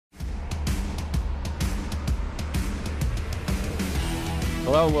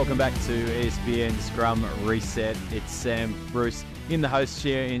Hello and welcome back to ESPN Scrum Reset. It's Sam Bruce in the host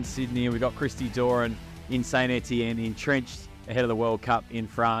chair in Sydney. We've got Christy Doran in Saint Etienne, entrenched ahead of the World Cup in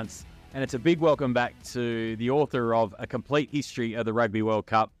France. And it's a big welcome back to the author of A Complete History of the Rugby World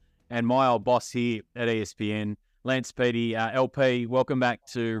Cup and my old boss here at ESPN, Lance Peaty. LP, welcome back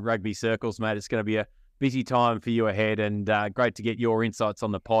to Rugby Circles, mate. It's going to be a busy time for you ahead, and great to get your insights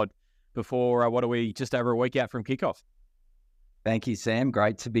on the pod before, what are we, just over a week out from kickoff? Thank you, Sam.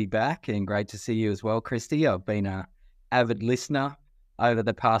 Great to be back and great to see you as well, Christy. I've been an avid listener over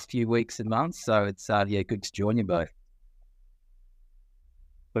the past few weeks and months, so it's good to join you both.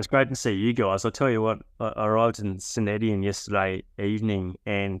 Well, it's great to see you guys. I'll tell you what, I arrived in St Etienne yesterday evening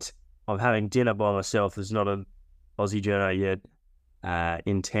and I'm having dinner by myself. There's not an Aussie journo yet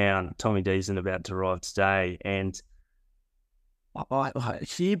in town. Tommy Deason about to arrive today, and I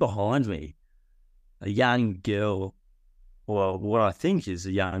hear behind me a young girl, well, what I think is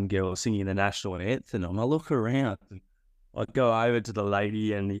a young girl singing the national anthem. And I look around and I go over to the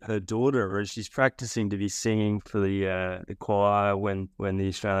lady and her daughter, and she's practicing to be singing for the choir when the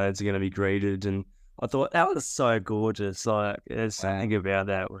Australians are going to be greeted. And I thought, that was so gorgeous. Like, there's something about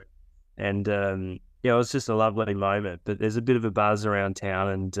that. And it was just a lovely moment. But there's a bit of a buzz around town,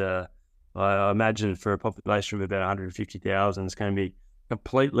 and I imagine for a population of about 150,000, it's going to be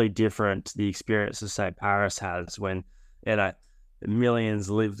completely different to the experience that St. Paris has when millions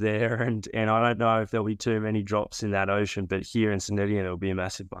live there, and I don't know if there'll be too many drops in that ocean, but here in St Etienne it'll be a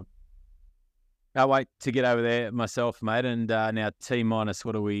massive one. Can't wait to get over there myself, mate. And now T-minus,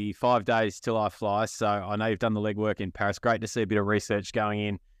 5 days till I fly. So I know you've done the legwork in Paris. Great to see a bit of research going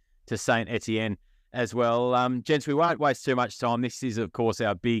in to Saint Etienne as well. Gents, we won't waste too much time. This is, of course,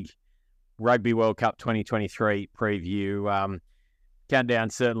 our big Rugby World Cup 2023 preview. Countdown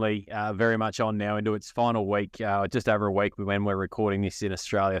certainly very much on now into its final week, just over a week when we're recording this in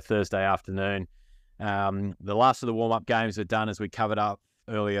Australia, Thursday afternoon. The last of the warm-up games are done, as we covered up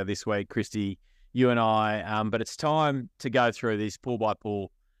earlier this week, Christy, you and I. But it's time to go through this pool by pool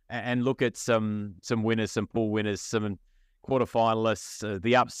and look at some winners, some pool winners, some quarterfinalists,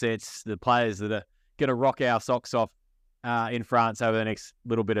 the upsets, the players that are going to rock our socks off in France over the next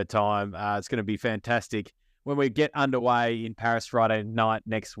little bit of time. It's going to be fantastic when we get underway in Paris Friday night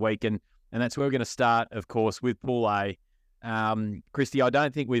next week. And that's where we're going to start, of course, with Pool A. Christy, I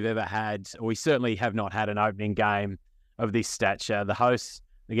don't think we've ever had, or we certainly have not had, an opening game of this stature. The hosts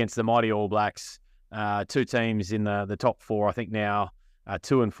against the mighty All Blacks, two teams in the top four, I think now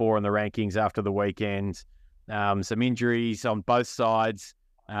 2 and 4 in the rankings after the weekend. Some injuries on both sides,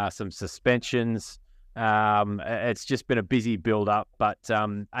 some suspensions. It's just been a busy build-up, but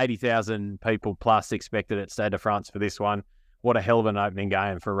 80,000 people plus expected at Stade de France for this one. What a hell of an opening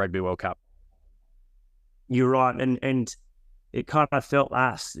game for a Rugby World Cup. You're right, and it kind of felt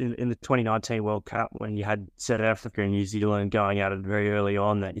last in the 2019 World Cup when you had South Africa and New Zealand going at it very early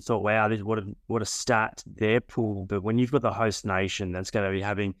on, that you thought, wow, what a start to their pool. But when you've got the host nation that's going to be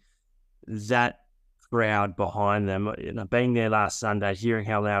having that crowd behind them, being there last Sunday, hearing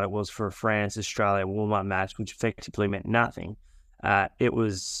how loud it was for a France-Australia warm-up match, which effectively meant nothing, it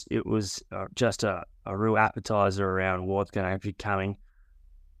was just a real appetizer around what's going to be coming.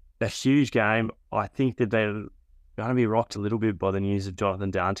 A huge game. I think that they're going to be rocked a little bit by the news of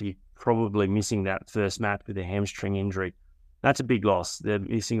Jonathan Dante probably missing that first match with a hamstring injury. That's a big loss. They're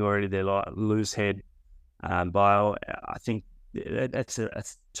missing already their loose head bio. I think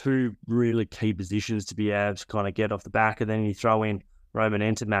that's two really key positions to be able to kind of get off the back. And then you throw in Roman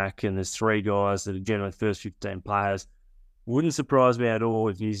Entimac, and there's 3 guys that are generally first 15 players. Wouldn't surprise me at all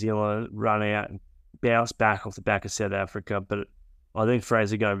if New Zealand run out and bounce back off the back of South Africa. But I think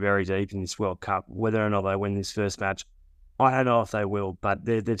Fraser go very deep in this World Cup. Whether or not they win this first match, I don't know if they will, but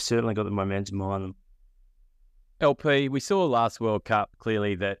they've certainly got the momentum behind them. LP, we saw last World Cup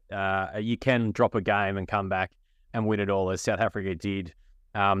clearly that you can drop a game and come back and win it all, as South Africa did.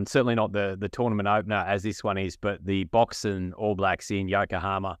 Certainly not the tournament opener as this one is, but the Boxing All Blacks in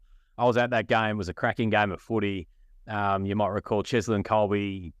Yokohama. I was at that game. It was a cracking game of footy. You might recall Cheslin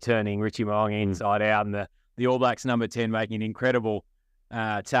Colby turning Richie Mo'unga inside out, and the All Blacks number 10 making an incredible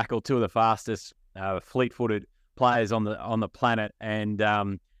tackle, 2 of the fastest fleet-footed players on the planet. And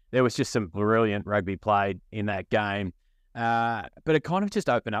there was just some brilliant rugby played in that game. But it kind of just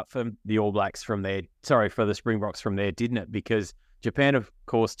opened up for the All Blacks for the Springboks from there, didn't it? Because Japan, of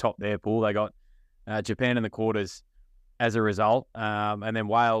course, topped their pool. They got Japan in the quarters as a result, and then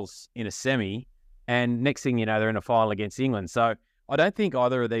Wales in a semi. And next thing you know, they're in a final against England. So I don't think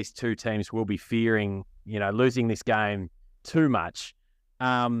either of these two teams will be fearing, losing this game too much.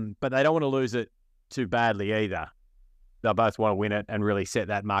 But they don't want to lose it too badly either. they'll both want to win it and really set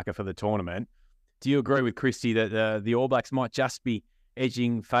that marker for the tournament. Do you agree with Christy that the All Blacks might just be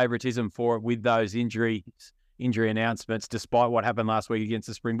edging favouritism for it with those injury announcements, despite what happened last week against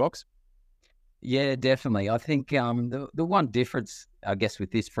the Springboks? Yeah, definitely. I think the one difference, I guess,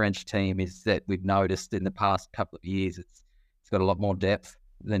 with this French team is that we've noticed in the past couple of years it's got a lot more depth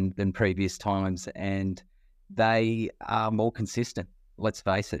than previous times, and they are more consistent. Let's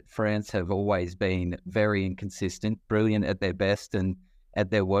face it, France have always been very inconsistent, brilliant at their best and at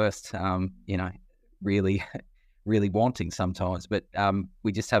their worst, really, really wanting sometimes. But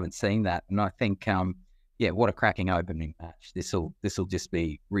we just haven't seen that. And I think, what a cracking opening match. This'll just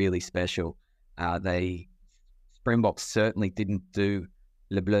be really special. The Springboks certainly didn't do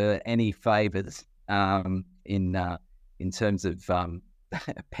Le Bleu any favours in terms of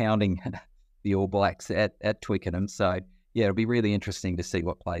pounding the All Blacks at Twickenham. So, yeah, it'll be really interesting to see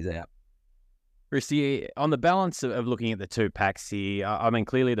what plays out. Christy, on the balance of looking at the two packs here, I mean,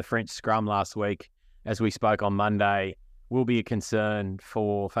 clearly the French scrum last week, as we spoke on Monday, will be a concern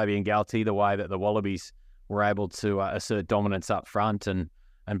for Fabien Galthy, the way that the Wallabies were able to assert dominance up front and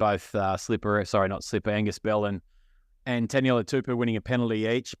both Angus Bell and Taniela Tupou winning a penalty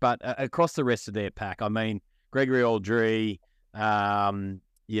each. But across the rest of their pack, I mean, Gregory Aldry,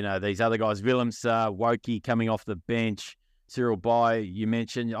 these other guys, Willems, Woki coming off the bench, Cyril Bai, you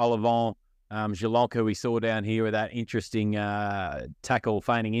mentioned, Olivon, Jalonka we saw down here with that interesting tackle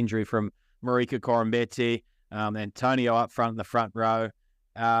feigning injury from Marika Korombete, Antonio up front in the front row.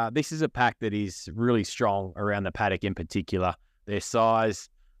 This is a pack that is really strong around the paddock in particular. Their size,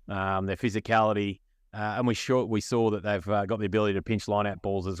 their physicality, and we saw that they've got the ability to pinch line-out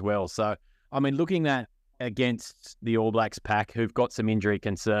balls as well. So, I mean, looking at against the All Blacks pack, who've got some injury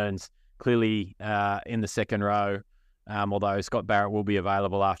concerns, clearly in the second row, although Scott Barrett will be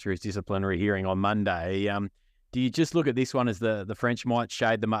available after his disciplinary hearing on Monday. Do you just look at this one as the French might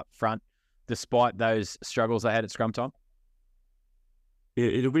shade them up front, despite those struggles they had at scrum time?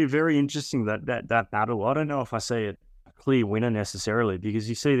 It'll be very interesting, that battle. I don't know if I see a clear winner necessarily, because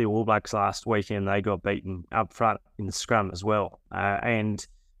you see the All Blacks last weekend, they got beaten up front in the scrum as well. And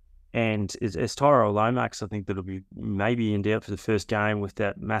as Tyrell Lomax, I think that'll be maybe in doubt for the first game with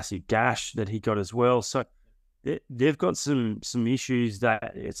that massive gash that he got as well. So they've got some issues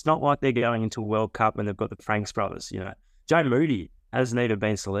that it's not like they're going into a World Cup and they've got the Franks brothers. Joe Moody hasn't even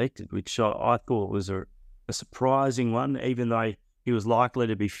been selected, which I thought was a surprising one, even though he was likely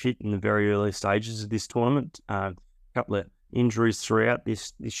to be fit in the very early stages of this tournament. A couple of injuries throughout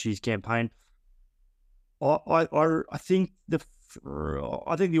this year's campaign. I think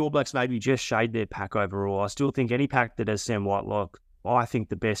the All Blacks maybe just shade their pack overall. I still think any pack that has Sam Whitelock, I think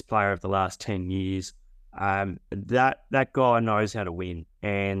the best player of the last 10 years. That guy knows how to win,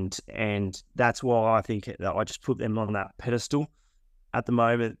 and that's why I think that I just put them on that pedestal. At the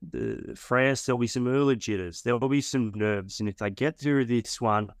moment, France, there'll be some early jitters, there'll be some nerves, and if they get through this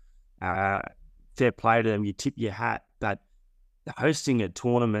one, fair play to them, you tip your hat. But hosting a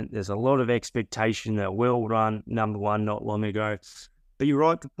tournament, there's a lot of expectation. They're well run, number one not long ago. But you're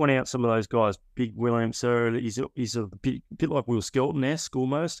right to point out some of those guys. Big Williams, he's a bit like Will Skelton-esque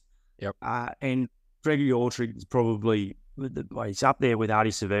almost. Yep. And Gregory Aldry is probably, he's up there with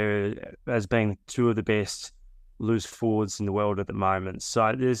Artie Severa as being two of the best loose forwards in the world at the moment.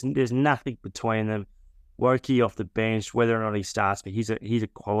 So there's nothing between them. Woki off the bench, whether or not he starts, but he's a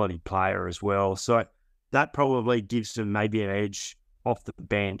quality player as well. So that probably gives them maybe an edge off the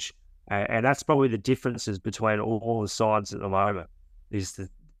bench. And that's probably the differences between all the sides at the moment, is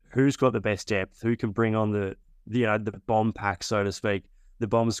who's got the best depth, who can bring on the bomb pack, so to speak, the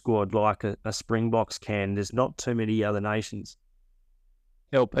bomb squad like a Springboks can. There's not too many other nations.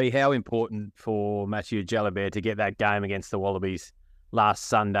 LP, how important for Mathieu Jalibert to get that game against the Wallabies last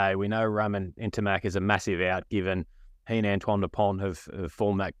Sunday? We know Roman Intermac is a massive out, given he and Antoine Dupont have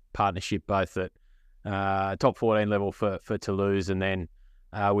formed that partnership both at top 14 level for Toulouse and then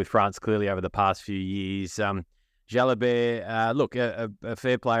with France clearly over the past few years. Jalibert, look, a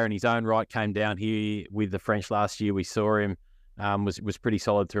fair player in his own right, came down here with the French last year. We saw him, was pretty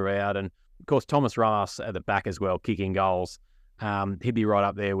solid throughout. And, of course, Thomas Ramos at the back as well, kicking goals. He'd be right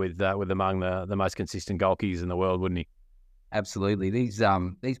up there with among the most consistent goal kickers in the world, wouldn't he? Absolutely.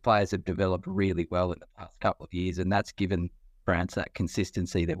 These players have developed really well in the past couple of years, and that's given France that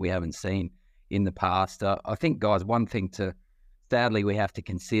consistency that we haven't seen in the past. I think, guys, one thing sadly we have to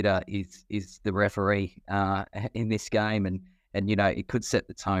consider is the referee in this game, and it could set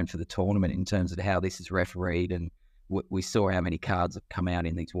the tone for the tournament in terms of how this is refereed. And we saw how many cards have come out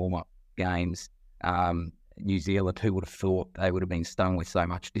in these warm-up games. New Zealand, who would have thought they would have been stung with so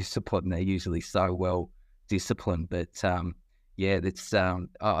much discipline? They're usually so well discipline. But that's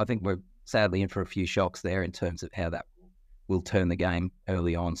I think we're sadly in for a few shocks there in terms of how that will turn the game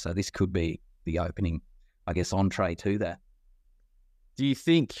early on. So this could be the opening, I guess, entree to that. Do you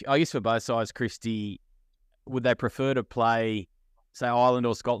think, I guess for both sides, Christy, would they prefer to play, say, Ireland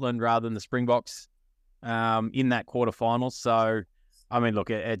or Scotland rather than the Springboks in that quarterfinal? So, I mean, look,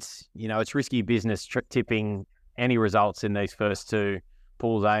 it's risky business tipping any results in these first two,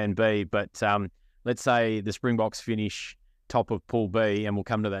 pools A and B. But let's say the Springboks finish top of Pool B, and we'll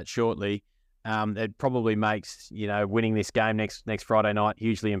come to that shortly. It probably makes winning this game next Friday night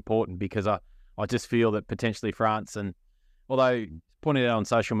hugely important, because I just feel that potentially France, and although pointed out on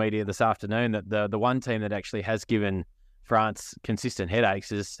social media this afternoon that the one team that actually has given France consistent headaches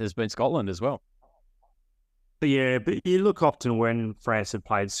has been Scotland as well. But you look often when France have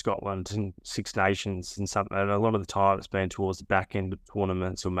played Scotland in Six Nations and something, and a lot of the time it's been towards the back end of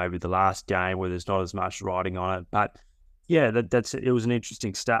tournaments or maybe the last game where there's not as much riding on it. But yeah, it was an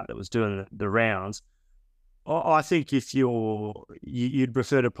interesting stat that was doing the rounds. I think if you'd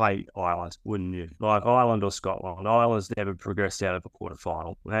prefer to play Ireland, wouldn't you? Like Ireland or Scotland. Ireland's never progressed out of a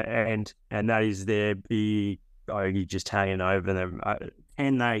quarterfinal, and that is their big bogey just hanging over them.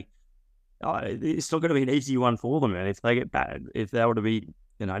 And it's not going to be an easy one for them. And if they get bad, if they were to be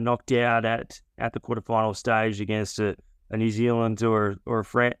knocked out at the quarterfinal stage against a New Zealand or a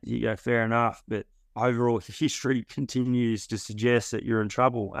France, fair enough. But overall, history continues to suggest that you're in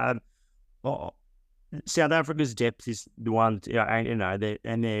trouble. South Africa's depth is the one,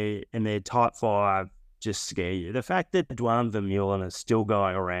 and their type five just scare you. The fact that Duane Vermeulen is still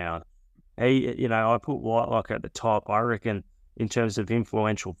going around, I put Whitelock at the top. I reckon in terms of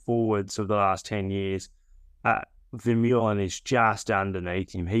influential forwards of the last 10 years, Vermeulen is just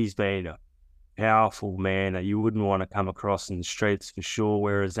underneath him. He's been a powerful man that you wouldn't want to come across in the streets for sure,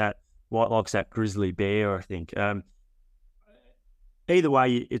 whereas that Whitelock's that grizzly bear, I think. Either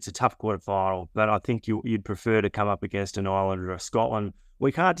way, it's a tough quarterfinal, but I think you'd prefer to come up against an Ireland or a Scotland.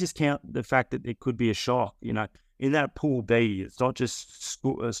 We can't discount the fact that it could be a shock. In that Pool B, it's not just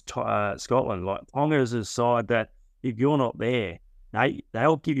Scotland. Like Tonga is a side that if you're not there,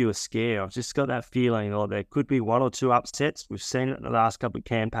 they'll give you a scare. I've just got that feeling there could be one or two upsets. We've seen it in the last couple of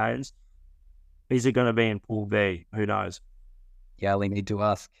campaigns. Is it going to be in Pool B? Who knows? Yeah, we need to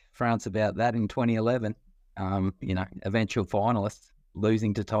ask France about that in 2011. Eventual finalists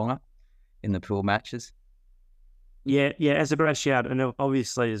losing to Tonga in the pool matches. Yeah, as a great shout. And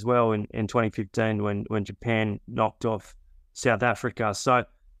obviously as well in 2015 when Japan knocked off South Africa. So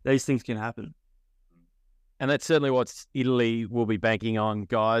these things can happen. And that's certainly what Italy will be banking on,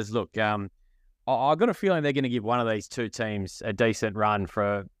 guys. Look, I've got a feeling they're going to give one of these two teams a decent run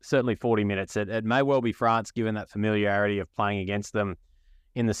for certainly 40 minutes. It may well be France, given that familiarity of playing against them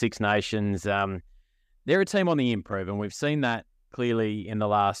in the Six Nations. They're a team on the improve, and we've seen that clearly in the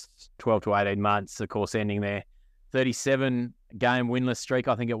last 12 to 18 months, of course, ending their 37-game winless streak,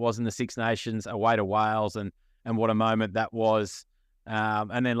 I think it was, in the Six Nations, away to Wales, and what a moment that was.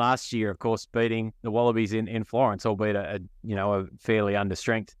 And then last year, of course, beating the Wallabies in Florence, albeit a fairly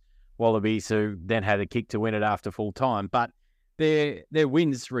understrength Wallabies who then had a kick to win it after full time. But they're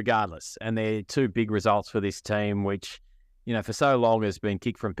wins regardless, and they're two big results for this team, which for so long has been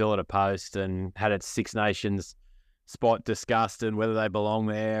kicked from pillar to post and had its Six Nations spot discussed and whether they belong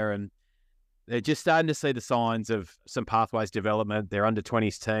there. And they're just starting to see the signs of some pathways development. Their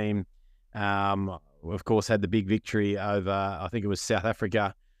under-20s team, of course, had the big victory over, I think it was South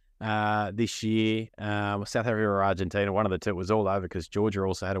Africa this year. South Africa or Argentina, one of the two. It was all over because Georgia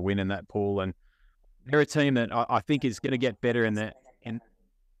also had a win in that pool. And they're a team that I think is going to get better in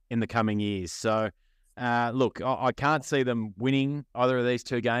the coming years. So, look, I can't see them winning either of these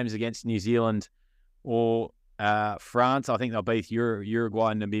two games against New Zealand or France. I think they'll beat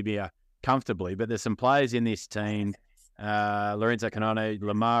Uruguay and Namibia comfortably. But there's some players in this team, Lorenzo Canone,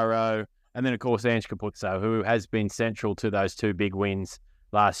 Lamaro, and then, of course, Ange Capuzzo, who has been central to those two big wins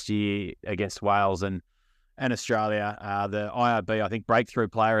last year against Wales and Australia. The IRB, I think, Breakthrough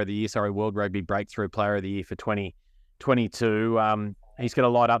Player of the Year, World Rugby Breakthrough Player of the Year for 2022. He's going to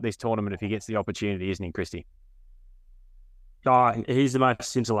light up this tournament if he gets the opportunity, isn't he, Christy? He's the most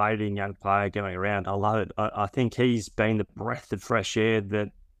scintillating young player going around. I love it. I think he's been the breath of fresh air that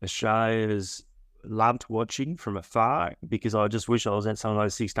Australia has loved watching from afar, because I just wish I was at some of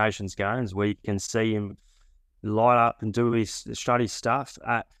those Six Nations games where you can see him light up and do his study stuff.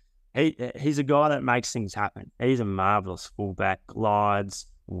 He's a guy that makes things happen. He's a marvellous fullback, glides,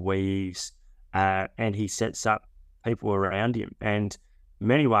 weaves, and he sets up people around him. And in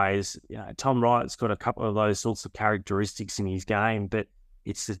many ways, Tom Wright's got a couple of those sorts of characteristics in his game, but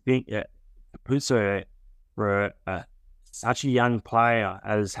it's the thing, Capuzzo for such a young player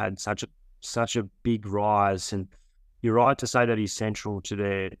has had such a big rise. And you're right to say that he's central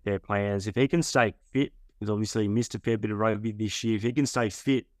to their plans. If he can stay fit, because obviously he missed a fair bit of rugby this year, if he can stay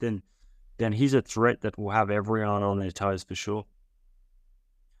fit, then he's a threat that will have everyone on their toes for sure.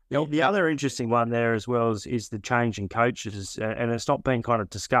 The other interesting one there as well is the change in coaches, and it's not been kind of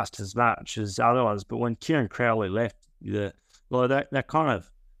discussed as much as other ones. But when Kieran Crowley left, that kind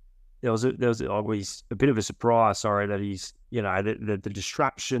of there was always a bit of a surprise. Sorry, that he's the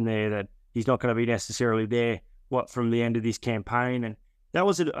disruption there, that he's not going to be necessarily there from the end of this campaign, and that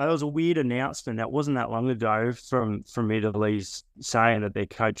was a weird announcement. That wasn't that long ago from Italy saying that their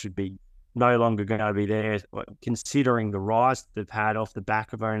coach would be no longer going to be there, considering the rise that they've had off the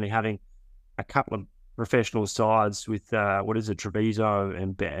back of only having a couple of professional sides with Treviso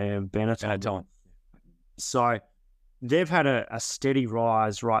and Benetton. So they've had a steady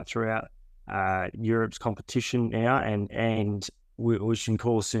rise right throughout Europe's competition now, and which of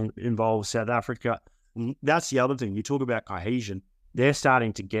course involves South Africa. And that's the other thing. You talk about cohesion. They're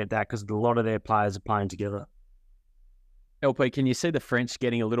starting to get that because a lot of their players are playing together. LP, can you see the French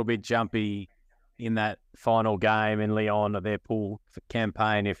getting a little bit jumpy in that final game in Lyon of their pool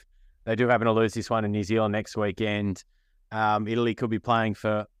campaign? If they do happen to lose this one in New Zealand next weekend, Italy could be playing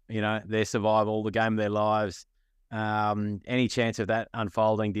for their survival, the game of their lives. Any chance of that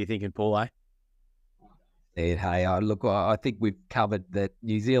unfolding, do you think, in Pool A? Hey, look, I think we've covered that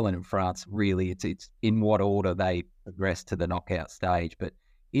New Zealand and France, really, it's in what order they progress to the knockout stage. But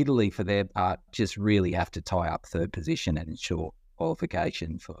Italy, for their part, just really have to tie up third position and ensure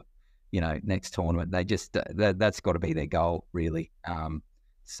qualification for, next tournament. They just, that's got to be their goal, really.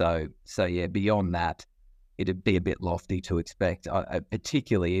 So yeah, beyond that, it'd be a bit lofty to expect,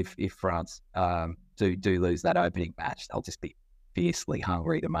 particularly if France do lose that opening match. They'll just be fiercely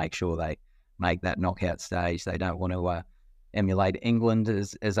hungry to make sure they make that knockout stage. They don't want to emulate England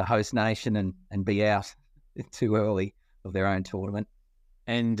as a host nation and be out too early of their own tournament.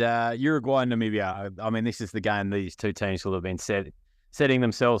 And Uruguay and Namibia, I mean, this is the game these two teams will have been setting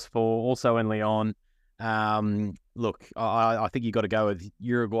themselves for, also in Lyon. Look, I think you've got to go with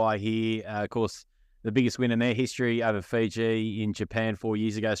Uruguay here. Of course, the biggest win in their history over Fiji in Japan 4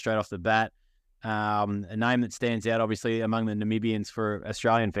 years ago, straight off the bat. A name that stands out, obviously, among the Namibians for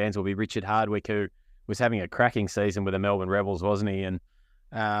Australian fans will be Richard Hardwick, who was having a cracking season with the Melbourne Rebels, wasn't he?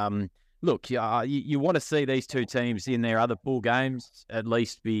 And look, you want to see these two teams in their other pool games at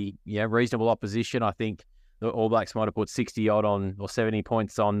least be reasonable opposition. I think the All Blacks might have put 60-odd on or 70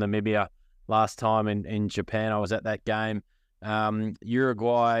 points on Namibia last time in Japan. I was at that game.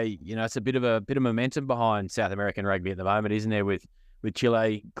 Uruguay, it's a bit of momentum behind South American rugby at the moment, isn't there, with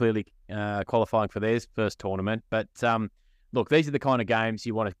Chile clearly qualifying for their first tournament. But look, these are the kind of games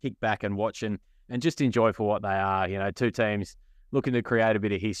you want to kick back and watch and just enjoy for what they are. Two teams looking to create a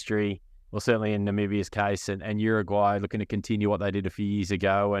bit of history. Well, certainly in Namibia's case, and Uruguay looking to continue what they did a few years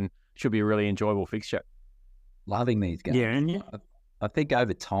ago, and should be a really enjoyable fixture. Loving these games. Yeah, I think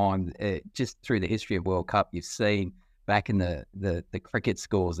over time, just through the history of World Cup, you've seen back in the cricket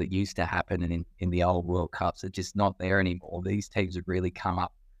scores that used to happen in the old World Cups are just not there anymore. These teams have really come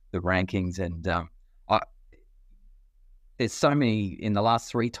up the rankings, and there's so many in the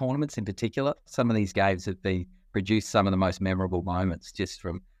last three tournaments in particular. Some of these games have produced some of the most memorable moments just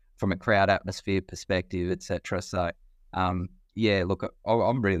from a crowd atmosphere perspective, etc. So, look,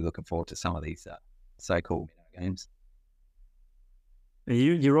 I'm really looking forward to some of these so-called games.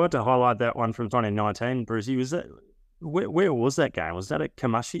 You're right to highlight that one from 2019, Brucey. Was that where was that game? Was that at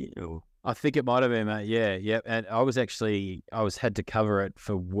Kamashi? Or? I think it might have been, mate. Yeah. And I had to cover it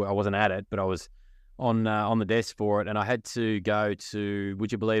I wasn't at it, but I was on the desk for it, and I had to go to,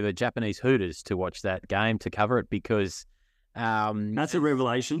 would you believe, a Japanese Hooters to watch that game, to cover it, because that's a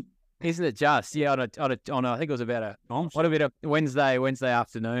revelation, isn't it? Just on a I think it was about a Wednesday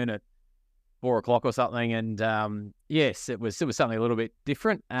afternoon at 4:00 or something, and yes, it was something a little bit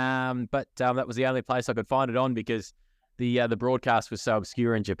different. But that was the only place I could find it on, because the broadcast was so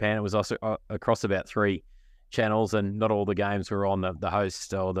obscure in Japan. It was also across about 3 channels, and not all the games were on the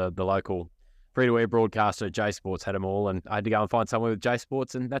host or the local free-to-air broadcaster. J Sports had them all, and I had to go and find somewhere with J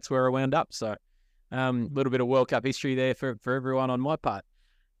Sports, and that's where I wound up. So a little bit of World Cup history there for everyone on my part.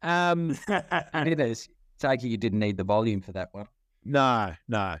 It is. Take it you didn't need the volume for that one. No.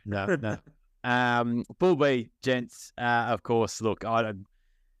 Pool B, gents, of course, look, I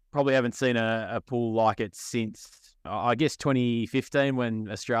probably haven't seen a pool like it since, I guess, 2015,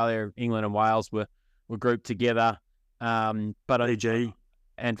 when Australia, England and Wales were grouped together. But Fiji.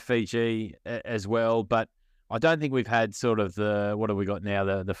 And Fiji as well. But I don't think we've had sort of what have we got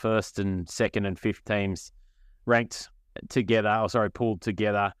now, the first and second and fifth teams ranked together, pulled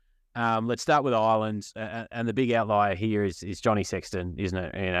together. Let's start with Ireland, and the big outlier here is Johnny Sexton, isn't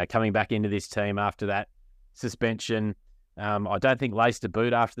it? Coming back into this team after that suspension. I don't think laced a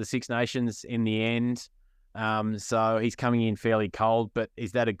boot after the Six Nations in the end. So he's coming in fairly cold, but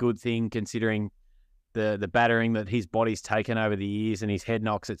is that a good thing considering the battering that his body's taken over the years and his head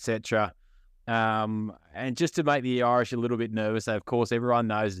knocks, etc.? And just to make the Irish a little bit nervous, of course, everyone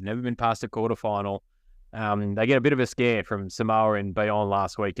knows they've never been past a quarterfinal. They get a bit of a scare from Samoa and beyond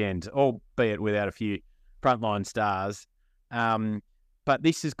last weekend, albeit without a few frontline stars. But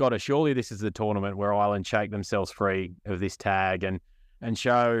this has got to, surely this is the tournament where Ireland shake themselves free of this tag and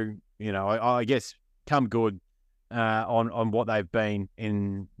show, I guess, come good on what they've been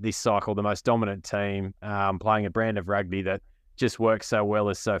in this cycle, the most dominant team, playing a brand of rugby that just works so well,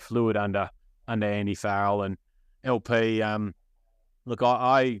 is so fluid under Andy Farrell and LP. Look,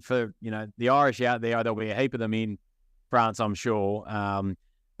 for the Irish out there, there'll be a heap of them in France, I'm sure,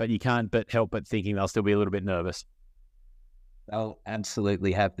 but you can't help but thinking they'll still be a little bit nervous. They'll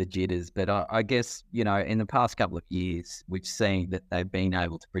absolutely have the jitters, but I guess in the past couple of years we've seen that they've been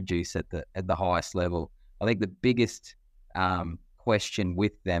able to produce at the highest level. I think the biggest question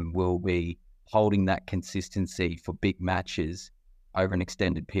with them will be holding that consistency for big matches over an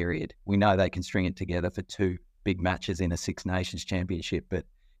extended period. We know they can string it together for 2 big matches in a Six Nations championship, but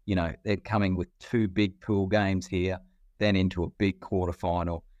they're coming with 2 big pool games here, then into a big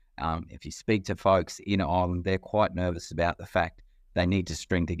quarterfinal. If you speak to folks in Ireland, they're quite nervous about the fact they need to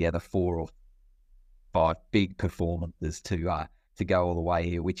string together 4 or 5 big performances to go all the way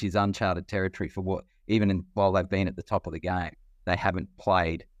here, which is uncharted territory for what, while they've been at the top of the game, they haven't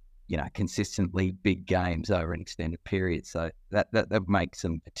played, consistently big games over an extended period. So that makes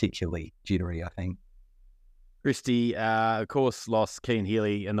them particularly jittery, I think. Christy, of course, lost Keane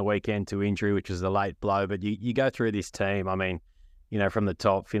Healy in the weekend to injury, which was a late blow. But you go through this team, I mean, from the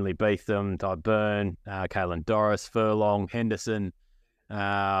top, Finlay Beetham, Ty Byrne, Caelan Doris, Furlong, Henderson,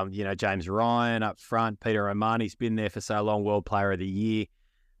 James Ryan up front. Peter O'Mahony's been there for so long, World Player of the Year.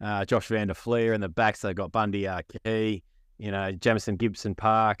 Josh Van der Fleer in the backs, they've got Bundy Key, Jamison Gibson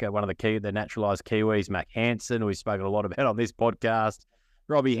Park, one of the naturalised Kiwis, Mac Hansen, who we've spoken a lot about on this podcast.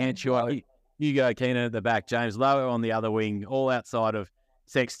 Robbie Henshaw, Hugo Keenan at the back, James Lowe on the other wing, all outside of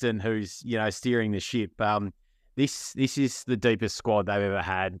Sexton, who's, steering the ship. This is the deepest squad they've ever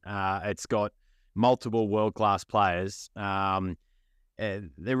had. It's got multiple world-class players. They've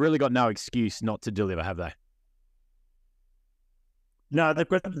really got no excuse not to deliver, have they? No,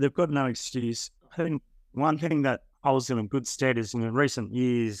 they've got no excuse. I think one thing that holds them in good stead is in recent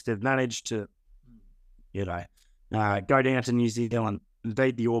years they've managed to, go down to New Zealand,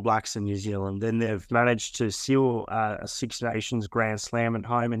 beat the All Blacks in New Zealand. Then they've managed to seal a Six Nations Grand Slam at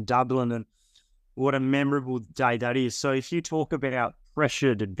home in Dublin, and what a memorable day that is. So if you talk about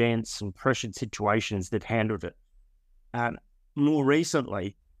pressured events and pressured situations, they've handled it. More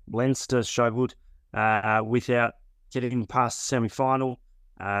recently, Leinster struggled without getting past the semi-final,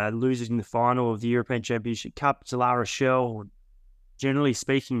 losing the final of the European Championship Cup to La Rochelle. Generally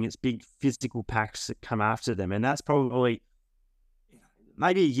speaking, it's big physical packs that come after them. And that's probably,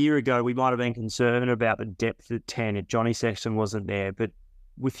 maybe a year ago, we might have been concerned about the depth at 10 if Johnny Sexton wasn't there. But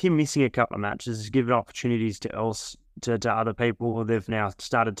with him missing a couple of matches, it's given opportunities to other people. They've now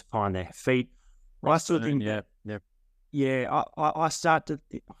started to find their feet. I still think, I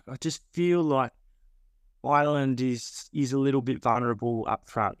just feel like Ireland is a little bit vulnerable up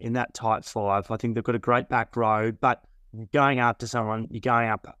front in that tight 5. I think they've got a great back row, but going after someone, you're going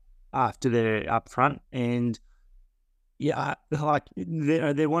up after they're up front, and they're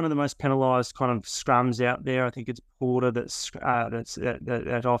one of the most penalised kind of scrums out there. I think it's Porter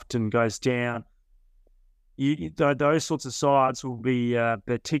that often goes down. Those sorts of sides will be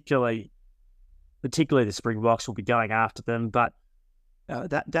particularly the Springboks will be going after them, but.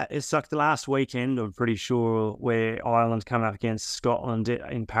 That is like the last weekend, I'm pretty sure, where Ireland come up against Scotland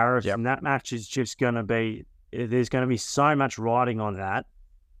in Paris. Yep. And that match is just going to be, there's going to be so much riding on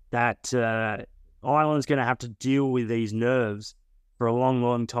that Ireland's going to have to deal with these nerves for a long,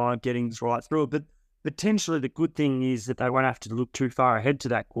 long time, getting right through it. But potentially the good thing is that they won't have to look too far ahead to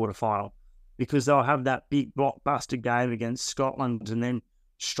that quarterfinal, because they'll have that big blockbuster game against Scotland, and then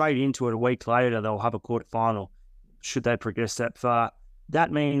straight into it a week later, they'll have a quarterfinal, should they progress that far. That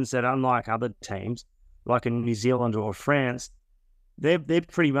means that unlike other teams, like in New Zealand or France, they're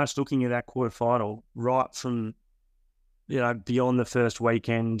pretty much looking at that quarterfinal right from, beyond the first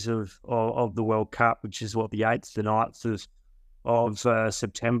weekend of the World Cup, which is the 8th to 9th of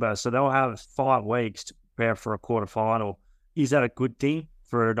September. So they'll have 5 weeks to prepare for a quarterfinal. Is that a good thing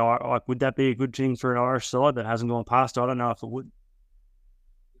for like, would that be a good thing for an Irish side that hasn't gone past? I don't know if it would.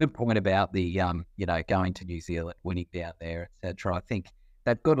 Good point about the going to New Zealand, winning down there, etc. I think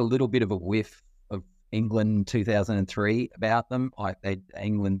they've got a little bit of a whiff of England 2003 about them. Like that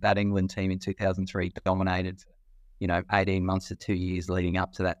England team in 2003 dominated, 18 months to 2 years leading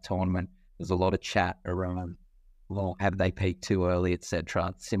up to that tournament. There's a lot of chat around, well, have they peaked too early,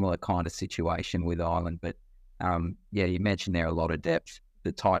 etc. Similar kind of situation with Ireland, but you mentioned there a lot of depth.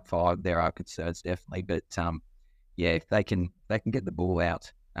 The tight five, there are concerns definitely, but if they can get the ball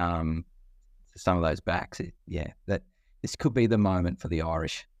out to some of those backs, that this could be the moment for the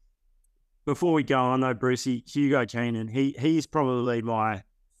Irish. Before we go on though, Brucey, Hugo Keenan, he's probably my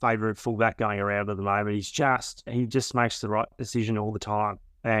favourite fullback going around at the moment. He just makes the right decision all the time,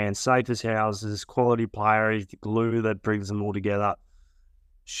 and safe as houses, quality player. He's the glue that brings them all together.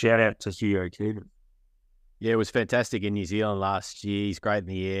 Shout out to Hugo Keenan. Yeah, it was fantastic in New Zealand last year. He's great in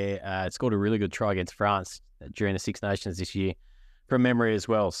the air. Scored a really good try against France during the Six Nations this year, from memory as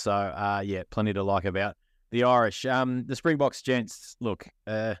well. So, plenty to like about the Irish. The Springboks, gents, look,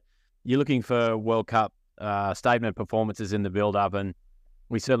 you're looking for World Cup statement performances in the build-up, and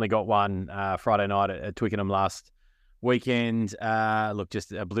we certainly got one Friday night at Twickenham last weekend.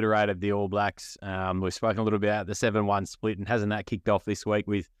 Just obliterated the All Blacks. We've spoken a little bit about the 7-1 split, and hasn't that kicked off this week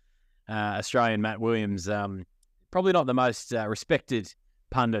with Australian Matt Williams, probably not the most respected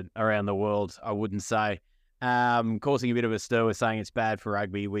pundit around the world, I wouldn't say, causing a bit of a stir with saying it's bad for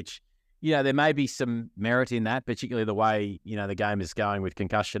rugby, which, there may be some merit in that, particularly the way, the game is going with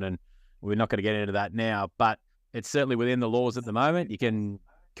concussion, and we're not going to get into that now, but it's certainly within the laws at the moment. You can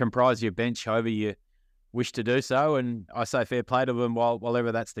comprise your bench however you wish to do so, and I say fair play to them while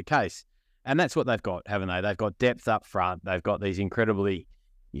ever that's the case. And that's what they've got, haven't they? They've got depth up front. They've got these incredibly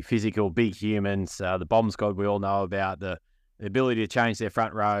physical, big humans. The bomb squad we all know about, the ability to change their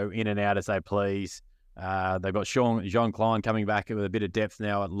front row in and out as they please. They've got Jean Klein coming back with a bit of depth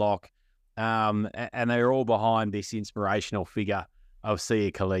now at lock. And they're all behind this inspirational figure of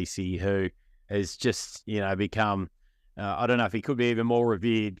Sia Khaleesi, who has just, become, I don't know if he could be even more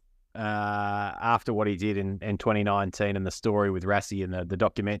revered after what he did in 2019 and the story with Rassie and the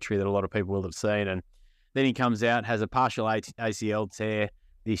documentary that a lot of people will have seen. And then he comes out, has a partial ACL tear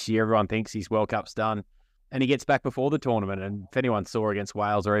this year. Everyone thinks his World Cup's done, and he gets back before the tournament. And if anyone saw against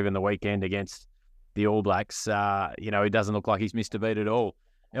Wales or even the weekend against the All Blacks, he doesn't look like he's missed a beat at all.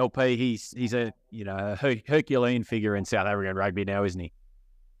 LP, he's a Herculean figure in South African rugby now, isn't he?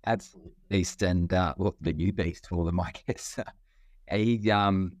 Absolute beast, and the new beast for them, I guess. He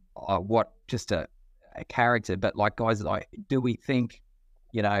just a character. But like guys, do we think,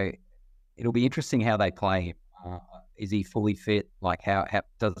 it'll be interesting how they play him. Is he fully fit? Like how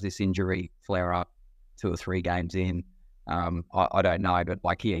does this injury flare up 2 or 3 games in? I don't know,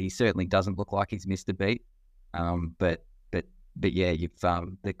 but he certainly doesn't look like he's missed a beat. But you've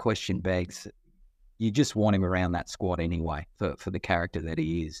the question begs, you just want him around that squad anyway for the character that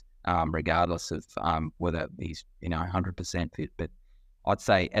he is, regardless of whether he's 100% fit. But I'd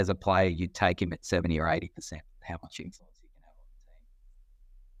say as a player, you'd take him at 70 or 80%. How much influence he can have on the team.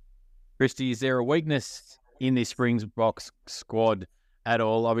 Christy, is there a weakness in this Springboks squad at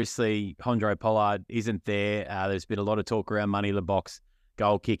all? Obviously, Handré Pollard isn't there. There's been a lot of talk around Money Lebock's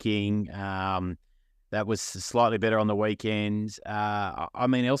goal kicking. That was slightly better on the weekend.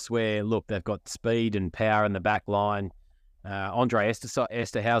 Elsewhere, look, they've got speed and power in the back line. Andre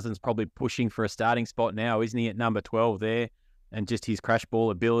Esterhousen's probably pushing for a starting spot now, isn't he, at number 12 there? And just his crash ball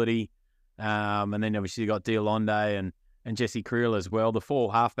ability. And then obviously you got Diolande and Jesse Creel as well. The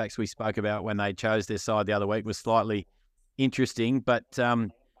 4 halfbacks we spoke about when they chose their side the other week was slightly interesting. But,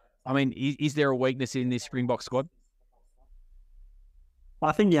 is there a weakness in this Springbok squad?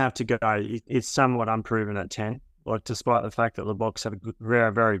 I think you have to go. It's somewhat unproven at 10. Like, despite the fact that Lebock's had a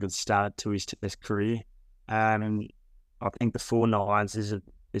very, very good start to his Test career, and I think the 4 nines is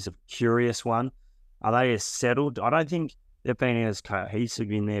a curious one. Are they as settled? I don't think they've been as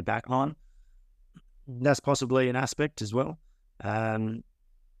cohesive in their back line. That's possibly an aspect as well.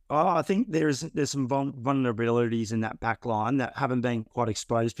 I think there's some vulnerabilities in that back line that haven't been quite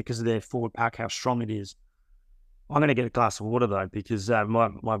exposed because of their forward pack, how strong it is. I'm going to get a glass of water, though, because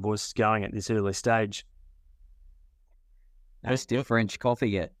my voice is going at this early stage. No still French coffee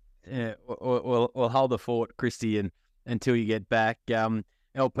yet. Yeah, we'll hold the fort, Christy, until you get back.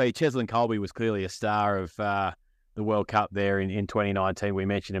 LP, Cheslin Colby was clearly a star of the World Cup there in 2019. We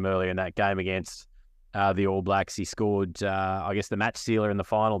mentioned him earlier in that game against the All Blacks. He scored, the match sealer in the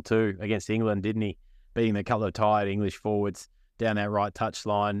final too against England, didn't he? Beating a couple of tired English forwards down that right touch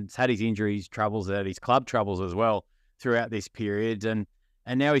line. He's had his injuries, troubles, his club troubles as well throughout this period. And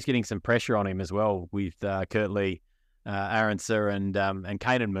And now he's getting some pressure on him as well with Kurtley, Aronsa and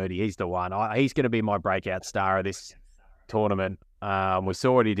Kanan Moody. He's the one. He's going to be my breakout star of this tournament. We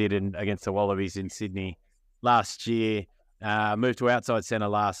saw what he did against the Wallabies in Sydney last year. Moved to outside centre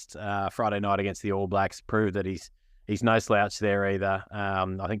last Friday night against the All Blacks. Proved that he's no slouch there either.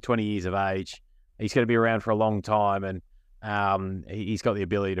 I think 20 years of age. He's going to be around for a long time, and he's got the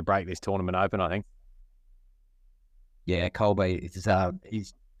ability to break this tournament open, I think. Yeah, Colby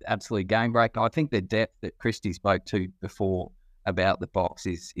he's absolutely game breaker. I think the depth that Christy spoke to before about the box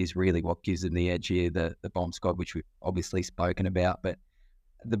is really what gives them the edge here, the bomb squad, which we've obviously spoken about. But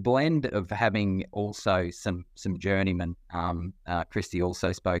the blend of having also some journeymen, Christy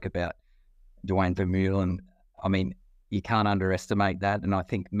also spoke about Dwayne Vermeulen. I mean, you can't underestimate that. And I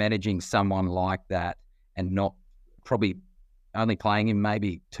think managing someone like that and not probably only playing him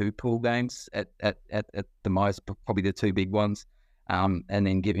maybe 2 pool games at the most, probably the 2 big ones, and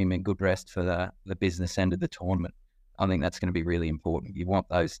then give him a good rest for the business end of the tournament. I think that's going to be really important. You want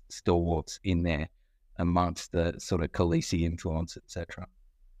those stalwarts in there amongst the sort of Khaleesi influence, etc.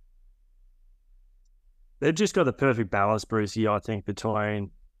 They've just got the perfect balance, Brucey, I think, between,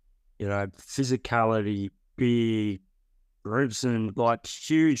 physicality, big groups and like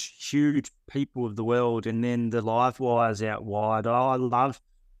huge people of the world, and then the live wires out wide. I love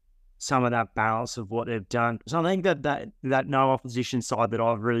some of that balance of what they've done. So I think that no opposition side that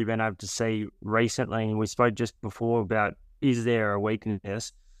I've really been able to see recently, and we spoke just before about, is there a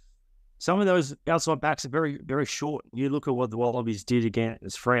weakness? Some of those outside backs are very, very short. You look at what the Wallabies did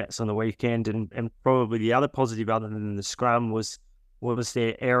against France on the weekend, and probably the other positive other than the scrum was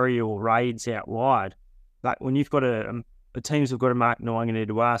their aerial raids out wide. But when you've got the teams have got to mark Ngāinganui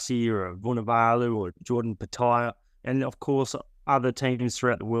Duasi or a Vunivalu or Jordan Pataya, and of course other teams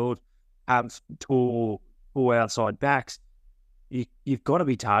throughout the world have tall outside backs. You've got to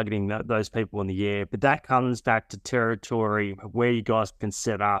be targeting those people in the air, but that comes back to territory, where you guys can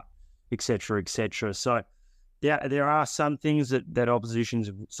set up, etc., etc. So yeah, there are some things that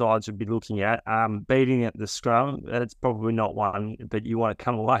opposition sides would be looking at. Beating at the scrum, that's probably not one, but you want to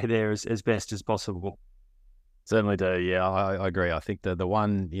come away there as best as possible. Certainly do. Yeah, I agree. I think the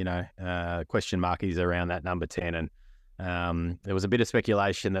one, question mark is around that number 10. And there was a bit of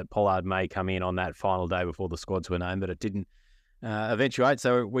speculation that Pollard may come in on that final day before the squads were named, but it didn't eventuate.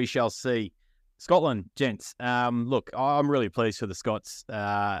 So we shall see. Scotland, gents. Look, I'm really pleased for the Scots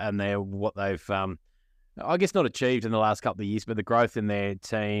and what they've, I guess, not achieved in the last couple of years, but the growth in their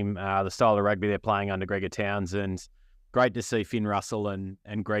team, the style of rugby they're playing under Gregor Townsend. Great to see Finn Russell and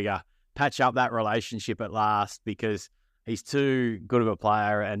Gregor patch up that relationship at last, because he's too good of a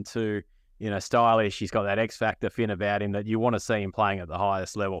player and too, stylish. He's got that X factor, Finn, about him that you want to see him playing at the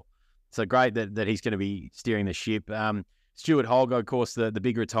highest level. So great that he's going to be steering the ship. Stuart Holger, of course, the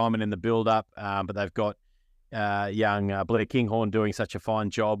big retirement in the build-up, but they've got young Blair Kinghorn doing such a fine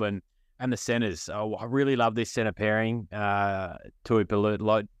job, and the centres. Oh, I really love this centre pairing. Tuipulotu,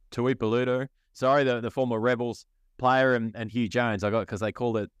 the former Rebels player, and Hugh Jones. Because they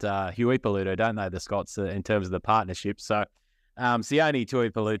call it Huey Paluto, don't they, the Scots, in terms of the partnership. So Sione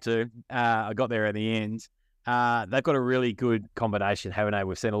Tuipulotu, I got there in the end. They've got a really good combination, haven't they?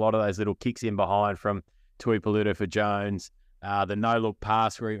 We've seen a lot of those little kicks in behind from Tuipulotu for Jones. The no-look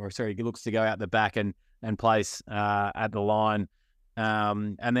pass where he looks to go out the back and plays at the line.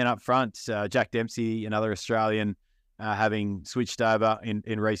 And then up front, Jack Dempsey, another Australian, having switched over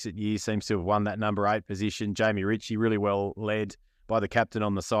in recent years, seems to have won that number 8 position. Jamie Ritchie, really well led by the captain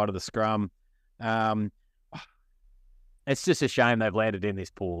on the side of the scrum. It's just a shame they've landed in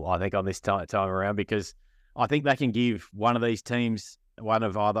this pool, I think, on this time around, because I think they can give one of these teams, one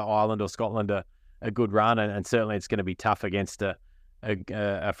of either Ireland or Scotland, a good run, and certainly it's going to be tough against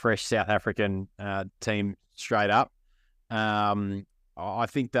a fresh South African team straight up. I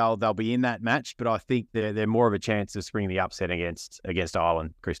think they'll be in that match, but I think they're more of a chance of springing the upset against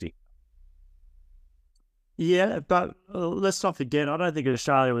Ireland, Christy. Yeah, but let's not forget, I don't think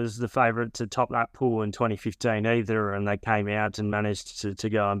Australia was the favourite to top that pool in 2015 either, and they came out and managed to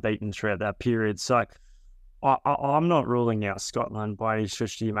go unbeaten throughout that period. So I'm not ruling out Scotland by any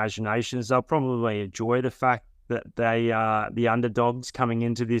stretch of the imagination. They'll probably enjoy the fact that they are the underdogs coming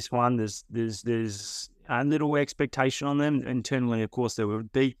into this one. There's a little expectation on them internally. Of course, there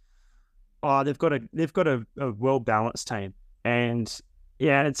would be. They've got a well balanced team, and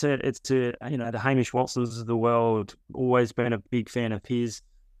yeah, it's the Hamish Watsons of the world. Always been a big fan of his,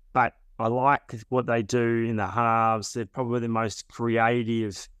 but I like what they do in the halves. They're probably the most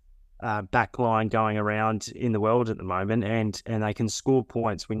creative backline going around in the world at the moment, and they can score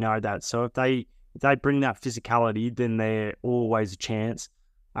points. We know that. So if they bring that physicality, then they're always a chance.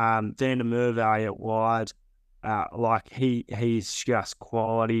 Van der Merwe out wide, he's just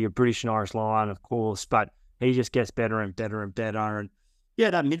quality. A British and Irish line, of course, but he just gets better and better and better. And yeah,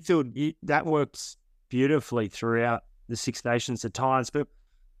 that midfield that works beautifully throughout the Six Nations at times, but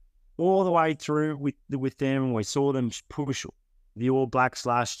all the way through with them, we saw them push the All Blacks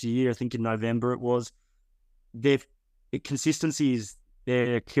last year. I think in November it was. Their consistency is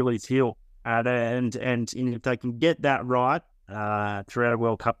their Achilles heel, and if they can get that right throughout a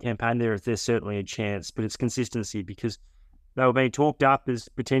World Cup campaign, there's certainly a chance. But it's consistency, because they were being talked up as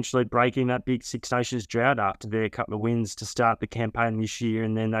potentially breaking that big Six Nations drought after their couple of wins to start the campaign this year,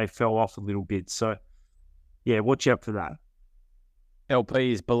 and then they fell off a little bit. So yeah, watch out for that.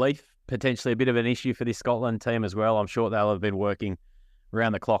 LP's belief, potentially a bit of an issue for this Scotland team as well. I'm sure they'll have been working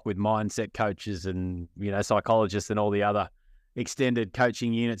around the clock with mindset coaches and, psychologists and all the other extended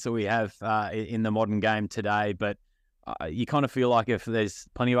coaching units that we have in the modern game today. But you kind of feel like if there's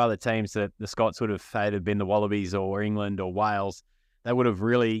plenty of other teams that the Scots would have had been the Wallabies or England or Wales, they would have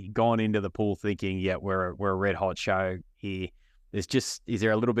really gone into the pool thinking, yeah, we're a red hot show here. Is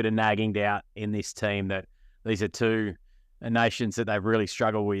there a little bit of nagging doubt in this team that these are two nations that they've really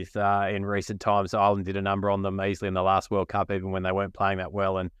struggled with in recent times? Ireland did a number on them easily in the last World Cup, even when they weren't playing that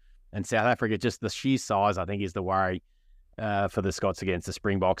well. And South Africa, just the sheer size, I think, is the worry for the Scots against the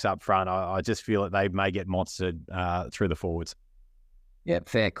Springboks up front. I just feel that they may get monstered through the forwards. Yeah,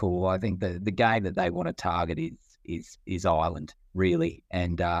 fair call. I think the game that they want to target is Ireland, really.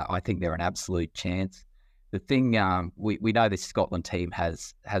 And I think they're an absolute chance. The thing, we know this Scotland team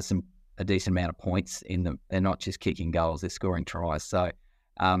has a decent amount of points in them. They're not just kicking goals; they're scoring tries. So,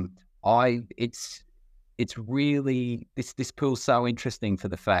 it's really this pool's so interesting for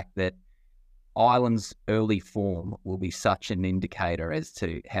the fact that Ireland's early form will be such an indicator as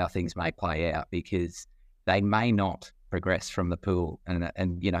to how things may play out, because they may not progress from the pool and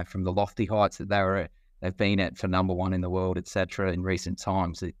from the lofty heights that they've been at for number one in the world, etc. in recent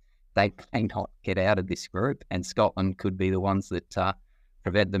times. They may not get out of this group, and Scotland could be the ones that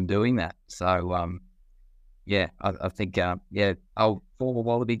prevent them doing that. So, I think, former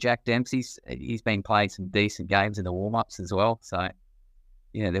Wallaby Jack Dempsey's, he's been playing some decent games in the warm-ups as well. So,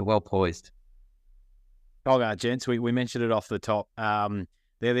 yeah, they're well poised. Okay, gents, we mentioned it off the top.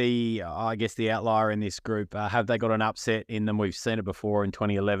 They're the outlier in this group. Have they got an upset in them? We've seen it before in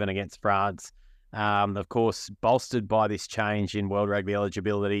 2011 against France. Of course, bolstered by this change in World Rugby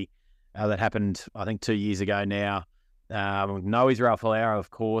eligibility that happened, I think, 2 years ago now. No Israel Folau, of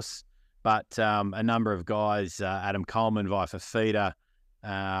course, but a number of guys, Adam Coleman, via Fafita,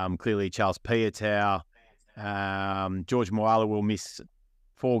 clearly Charles Piutau, George Moala will miss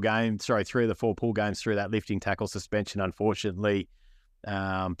 3 of the 4 pool games through that lifting tackle suspension, unfortunately.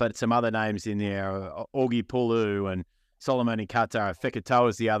 But some other names in there, Augie Pulu and Solomon Qatar. Fekitoa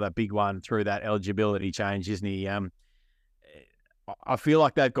is the other big one through that eligibility change, isn't he? I feel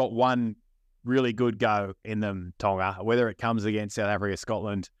like they've got one really good go in them, Tonga, whether it comes against South Africa,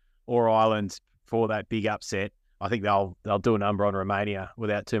 Scotland or Ireland for that big upset. I think they'll do a number on Romania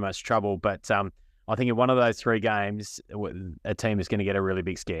without too much trouble. But I think in one of those 3 games, a team is going to get a really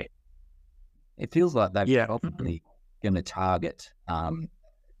big scare. It feels like they're probably going to target,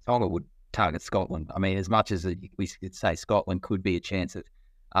 Tonga would target Scotland. I mean, as much as we could say Scotland could be a chance of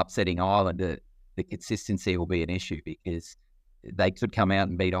upsetting Ireland, the consistency will be an issue, because they could come out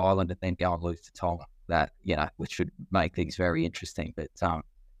and beat Ireland and then go and lose to Tonga. That, which should make things very interesting. But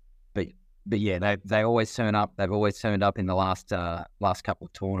yeah, they always turn up. They've always turned up in the last couple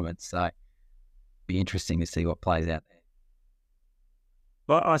of tournaments. So be interesting to see what plays out there.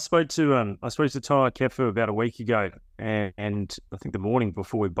 Well, I spoke to Tyler Keffer about a week ago, and I think the morning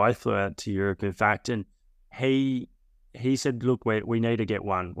before we both flew out to Europe, in fact, and he said, look, we need to get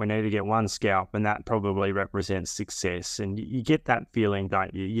one. We need to get one scalp, and that probably represents success. And you get that feeling,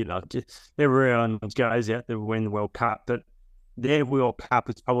 don't you? Everyone goes out to win the World Cup, but their World Cup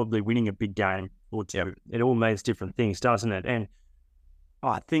is probably winning a big game or two. Yep. It all means different things, doesn't it? And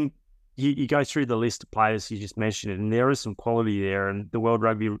I think you go through the list of players you just mentioned, and there is some quality there. And the World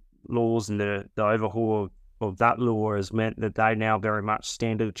Rugby laws and the overhaul of that law has meant that they now very much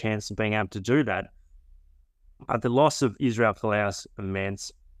stand a chance of being able to do that. The loss of Israel Folau is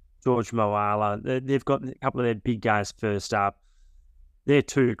immense. George Moala, they've got a couple of their big guys first up. They're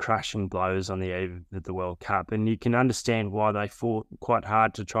 2 crushing blows on the eve of the World Cup, and you can understand why they fought quite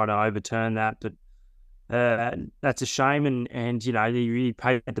hard to try to overturn that. But that's a shame, and you really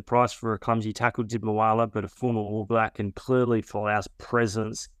paid the price for a clumsy tackle, did Moala, but a former All Black, and clearly Folau's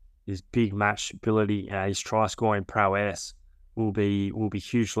presence, his big match ability, his try scoring prowess will be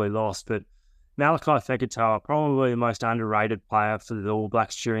hugely lost. But Malachi Fekitoa, probably the most underrated player for the All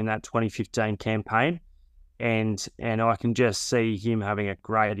Blacks during that 2015 campaign. And I can just see him having a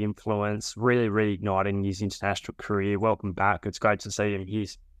great influence, really reigniting his international career. Welcome back. It's great to see him here.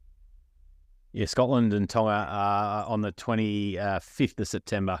 Yeah, Scotland and Tonga are on the 25th of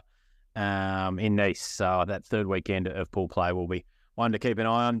September in Nice. So that third weekend of pool play will be one to keep an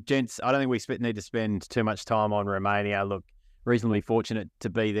eye on. Gents, I don't think we need to spend too much time on Romania. Look, reasonably fortunate to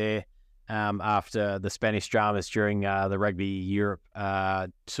be there after the Spanish dramas during the Rugby Europe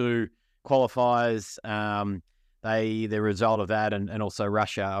 2 qualifiers. The result of that and also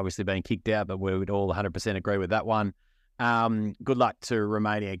Russia obviously being kicked out, but we would all 100% agree with that one. Good luck to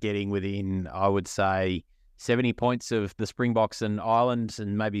Romania getting within, I would say, 70 points of the Springboks and Ireland,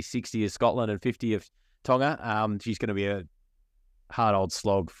 and maybe 60 of Scotland and 50 of Tonga. She's going to be a hard old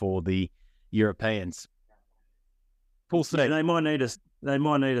slog for the Europeans. Full yeah, they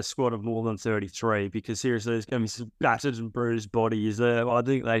might need a squad of more than 33, because seriously, there's going to be some battered and bruised bodies there. I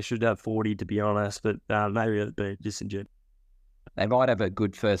think they should have 40, to be honest, but maybe it'd be disingenuous. They might have a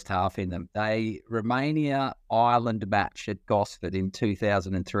good first half in them. Romania-Ireland match at Gosford in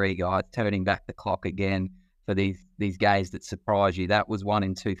 2003, guys, turning back the clock again for these games that surprise you. That was one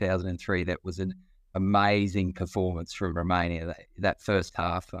in 2003. That was an amazing performance from Romania. That first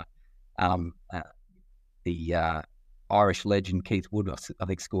half, the Irish legend Keith Wood, I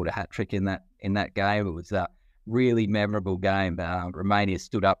think, scored a hat-trick in that game. It was a really memorable game. Romania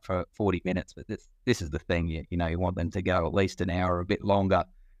stood up for 40 minutes, but this is the thing, you want them to go at least an hour, a bit longer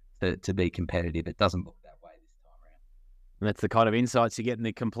to be competitive. It doesn't look that way this time around. And that's the kind of insights you get in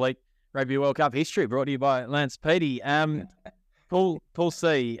the complete Rugby World Cup history, brought to you by Lance Petey. Pool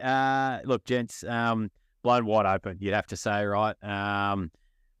C, look, gents, blown wide open, you'd have to say, right?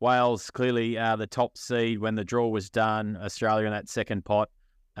 Wales, clearly the top seed when the draw was done. Australia in that second pot.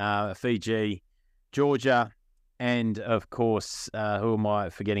 Fiji, Georgia, and, of course, who am I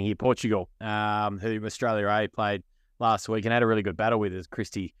forgetting here? Portugal, who Australia A played last week and had a really good battle with, as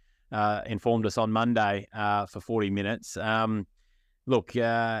Christy informed us on Monday for 40 minutes. Look,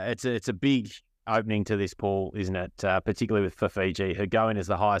 it's a big opening to this pool, isn't it? Particularly for Fiji, who go in as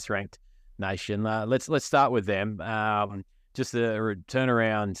the highest-ranked nation. Let's start with them. Just the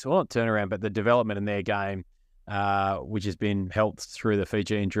turnaround, well, not turnaround, but the development in their game, which has been helped through the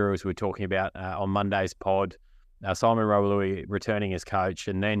Fijian Drillers we were talking about on Monday's pod. Simon Rawalui returning as coach,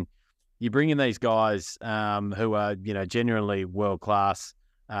 and then you bring in these guys who are, genuinely world class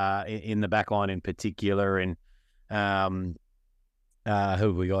in the back line in particular, and who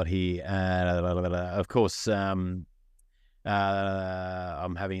have we got here? Of course, I'm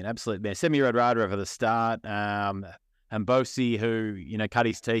having an absolute mess. Semi Radradra for the start, and Bosi, who cut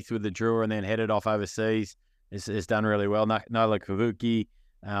his teeth with the draw and then headed off overseas, has done really well. Nola Kavuki,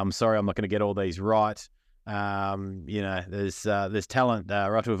 sorry, I'm not going to get all these right. There's talent.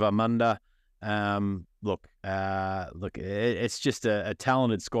 Ratu Vamunda. Look, it's just a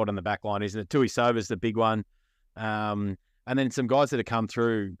talented squad on the back line, isn't it? Tui Soba's the big one. And then some guys that have come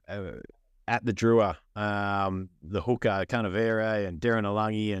through at the Drua, the hooker, Canavera and Darren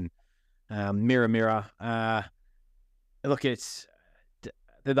Alangi and Mira. Look, they're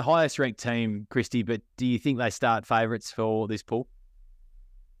the highest ranked team, Christy, but do you think they start favourites for this pool?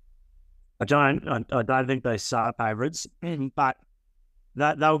 I don't think they start favourites, but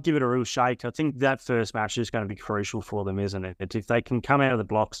they'll give it a real shake. I think that first match is going to be crucial for them, isn't it? If they can come out of the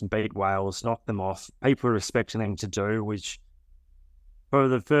blocks and beat Wales, knock them off, people are expecting them to do, which for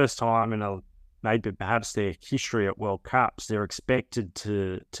the first time in maybe perhaps their history at World Cups, they're expected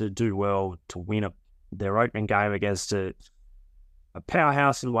to do well, to win their opening game against a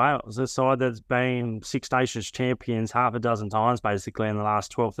powerhouse in Wales, a side that's been Six Nations champions half a dozen times basically in the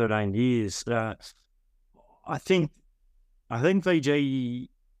last 12, 13 years. I think Fiji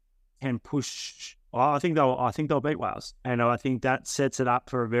can push. I think they'll beat Wales, and I think that sets it up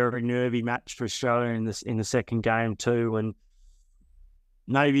for a very nervy match for Australia in the second game too. And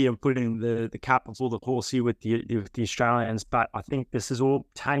maybe I'm putting the cat before the horse here with the Australians, but I think this is all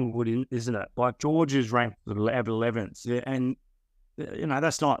tangled in, isn't it? Like Georgia's ranked 11th, and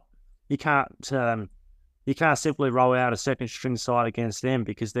that's not, you can't simply roll out a second string side against them,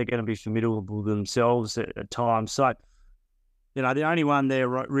 because they're going to be formidable themselves at times. So, the only one there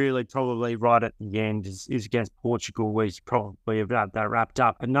really probably right at the end is against Portugal, where he's probably about that wrapped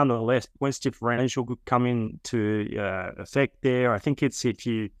up. But nonetheless, points differential could come into effect there. I think it's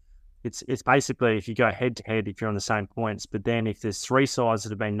basically if you go head to head, if you're on the same points. But then if there's three sides that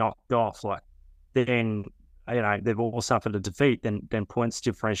have been knocked off, then they've all suffered a defeat, then points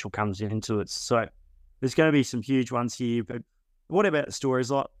differential comes into it. So there's going to be some huge ones here. But what about the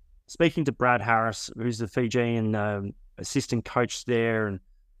stories? Like speaking to Brad Harris, who's the Fijian assistant coach there, and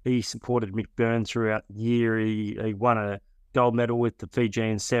he supported Mick Byrne throughout the year. He won a gold medal with the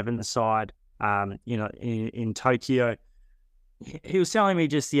Fijian Sevens side, in Tokyo. He was telling me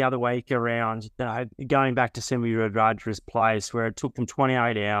just the other week around going back to semi-Radradра's place, where it took them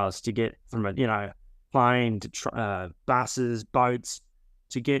 28 hours to get from a plane to buses, boats,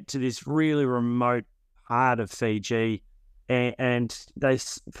 to get to this really remote part of Fiji, and they,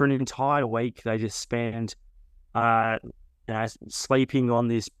 for an entire week, they just spent sleeping on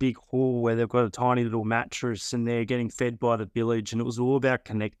this big hall where they've got a tiny little mattress, and they're getting fed by the village, and it was all about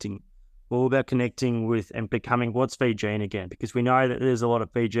connecting with and becoming what's Fijian again, because we know that there's a lot of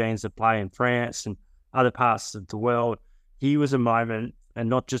Fijians that play in France and other parts of the world. Here was a moment, and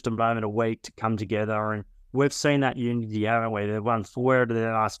not just a moment, a week to come together, and we've seen that unity, haven't we? They've won 4 out of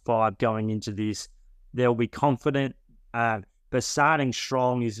their last 5 going into this. They'll be confident, but starting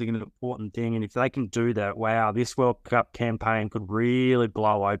strong is an important thing, and if they can do that, wow, this World Cup campaign could really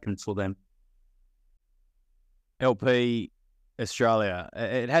blow open for them. LP, Australia,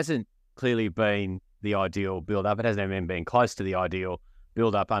 it hasn't clearly been the ideal build-up. It hasn't even been close to the ideal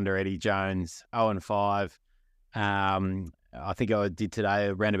build-up under Eddie Jones. 0-5. I think I did today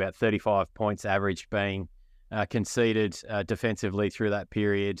around about 35 points average being conceded defensively through that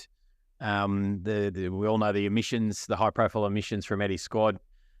period. We all know the omissions, the high-profile omissions from Eddie's squad.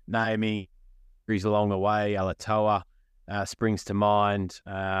 Naomi along the way, Alatoa springs to mind.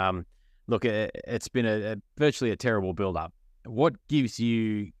 Look, it's been virtually a terrible build-up. What gives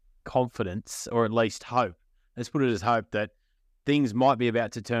you confidence, or at least hope? Let's put it as hope that things might be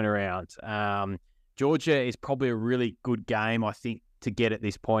about to turn around. Georgia is probably a really good game, I think, to get at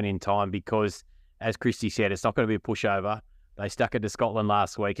this point in time, because, as Christy said, it's not going to be a pushover. They stuck it to Scotland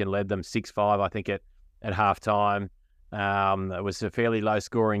last week and led them 6-5, I think, at halftime. It was a fairly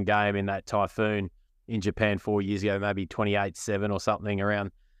low-scoring game in that typhoon in Japan 4 years ago, maybe 28-7 or something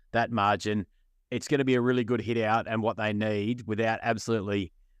around that margin. It's going to be a really good hit out, and what they need, without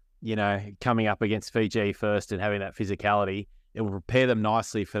absolutely, coming up against Fiji first and having that physicality, it will prepare them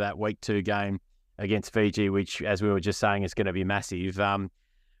nicely for that week 2 game against Fiji, which, as we were just saying, is going to be massive.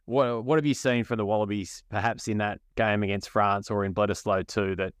 What have you seen from the Wallabies, perhaps in that game against France or in Bledisloe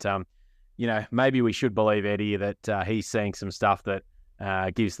too, that, maybe we should believe, Eddie, that he's seeing some stuff that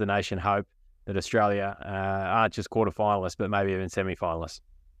gives the nation hope that Australia aren't just quarterfinalists, but maybe even semi-finalists?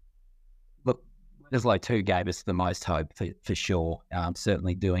 Look, Bledisloe 2 gave us the most hope for sure.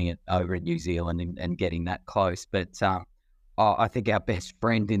 Certainly doing it over in New Zealand and getting that close. But I think our best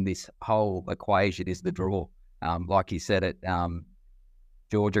friend in this whole equation is the draw. Like you said,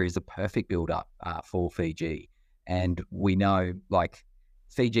 Georgia is a perfect build-up for Fiji. And we know,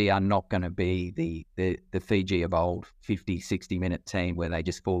 Fiji are not going to be the Fiji of old 50, 60-minute team where they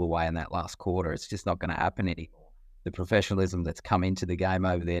just fall away in that last quarter. It's just not going to happen anymore. The professionalism that's come into the game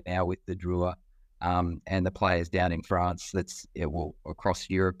over there now with the Drua and the players down in France, across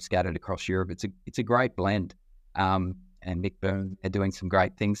Europe, scattered across Europe, it's a great blend. And Mick Byrne are doing some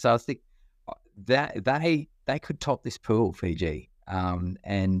great things. So I think that they could top this pool, Fiji.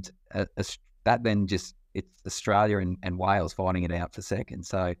 And that then just, it's Australia and Wales fighting it out for second.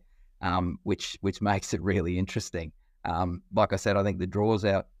 So, which makes it really interesting. Like I said, I think the draw's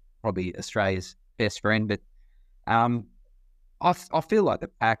out probably Australia's best friend, but I feel like the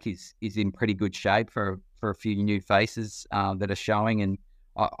pack is in pretty good shape for a few new faces that are showing, and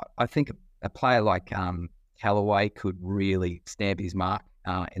I think a player like Callaway could really stamp his mark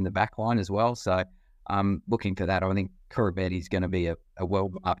in the back line as well. So looking for that. I think Kurabetti's going to be a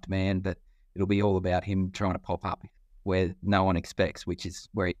well-upped man, but it'll be all about him trying to pop up where no one expects, which is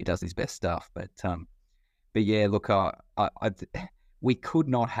where he does his best stuff. But yeah, look, we could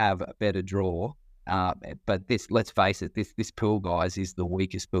not have a better draw. But let's face it, this pool, guys, is the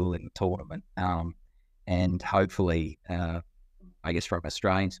weakest pool in the tournament. And hopefully, I guess from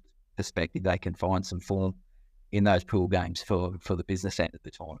Australians' perspective, they can find some form in those pool games for the business end of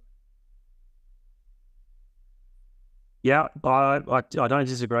the tournament. Yeah, I don't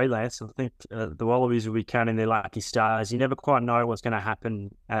disagree, Lance. I think the Wallabies will be counting their lucky stars. You never quite know what's going to happen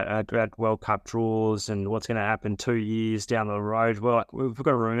at World Cup draws and what's going to happen 2 years down the road. Well, we've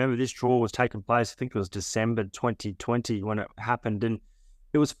got to remember this draw was taking place, I think it was December 2020 when it happened. And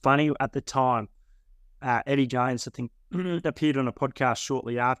it was funny at the time. Eddie Jones, I think, appeared on a podcast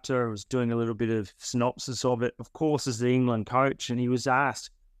shortly after. I was doing a little bit of synopsis of it, of course, as the England coach. And he was asked,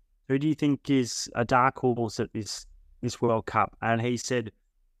 who do you think is a dark horse at this World Cup? And he said,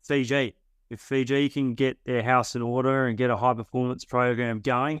 Fiji. If Fiji can get their house in order and get a high performance program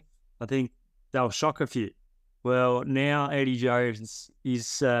going, I think they'll shock a few. Well, now Eddie Jones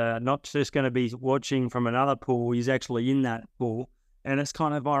is not just going to be watching from another pool; he's actually in that pool, and it's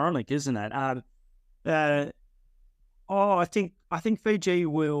kind of ironic, isn't it? I think Fiji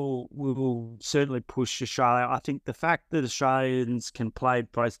will certainly push Australia. I think the fact that Australians can play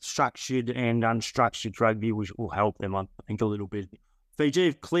both structured and unstructured rugby will help them, I think, a little bit. Fiji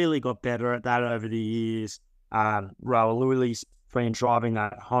have clearly got better at that over the years. Rawalului's been driving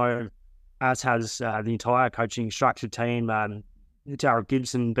that home, as has the entire coaching structure team. Darryl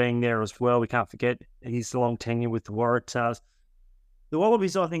Gibson being there as well. We can't forget his long tenure with the Waratahs. The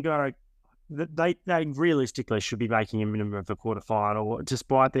Wallabies, I think, they realistically should be making a minimum of a quarterfinal,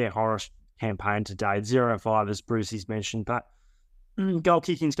 despite their horror campaign today. 0-5, as Brucey's mentioned, but goal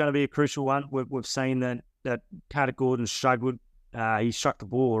kicking is going to be a crucial one. We've seen that Carter Gordon struggled. He struck the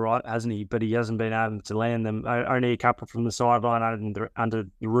ball, right, hasn't he? But he hasn't been able to land them. Only a couple from the sideline under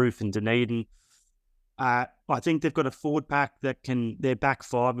the roof in Dunedin. I think they've got a forward pack their back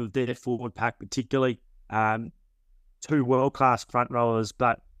five of their forward pack particularly, two world-class front rowers,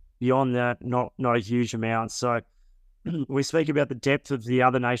 but beyond that, not a huge amount. So we speak about the depth of the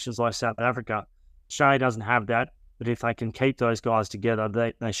other nations like South Africa. Australia doesn't have that, but if they can keep those guys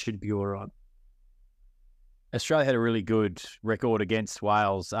together, they should be all right. Australia had a really good record against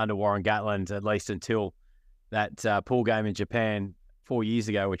Wales under Warren Gatland, at least until that pool game in Japan 4 years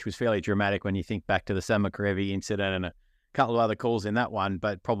ago, which was fairly dramatic when you think back to the Sam McCarevi incident and a couple of other calls in that one,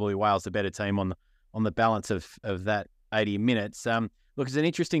 but probably Wales the better team on the balance of that 80 minutes. Look, it's an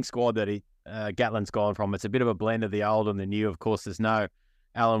interesting squad that Gatland's gone from. It's a bit of a blend of the old and the new. Of course, there's no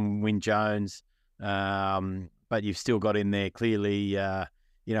Alan Wynne-Jones, but you've still got in there clearly,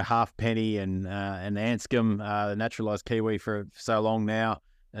 Halfpenny and Anscombe, the naturalised Kiwi for so long now,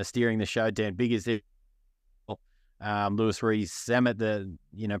 steering the show. Dan Big is there. Lewis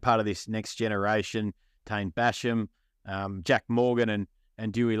Rees-Zammit, part of this next generation. Tane Basham, Jack Morgan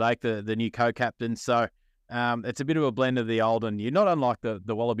and Dewey Lake, the new co-captain. So it's a bit of a blend of the old and new, not unlike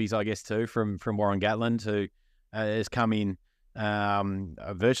the Wallabies, I guess, too, from Warren Gatland, who has come in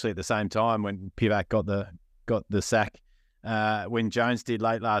virtually at the same time when Pivac got the sack, when Jones did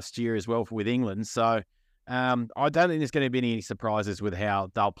late last year as well with England. So I don't think there's going to be any surprises with how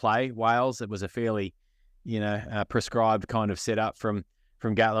they'll play Wales. It was a fairly, prescribed kind of setup from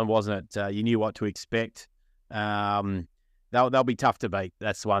Gatland, wasn't it? You knew what to expect. They'll be tough to beat.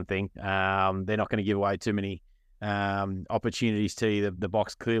 That's one thing. They're not going to give away too many opportunities to you. The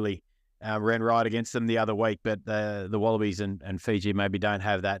Box clearly ran right against them the other week, but the Wallabies and Fiji maybe don't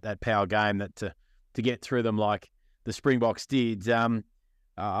have that power game that to get through them like the Springboks did.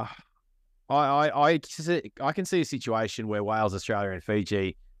 I can see a situation where Wales, Australia, and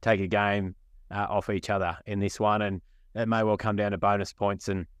Fiji take a game off each other in this one, and it may well come down to bonus points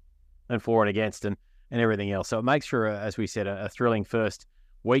and for and against and everything else. So it makes for, as we said, a thrilling first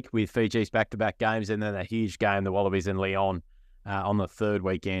week with Fiji's back-to-back games, and then a huge game, the Wallabies and Leon, on the third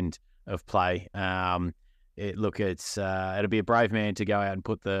weekend of play. It'll be a brave man to go out and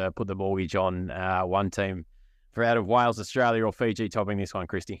put the mortgage on one team for out of Wales, Australia, or Fiji topping this one,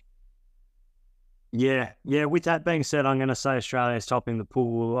 Christy. Yeah. With that being said, I'm going to say Australia is topping the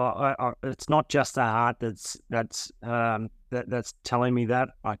pool. It's not just the heart that's telling me that.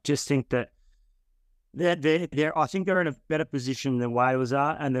 I just think that I think they're in a better position than Wales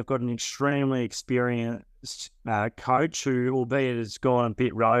are, and they've got an extremely experienced coach who, albeit has gone a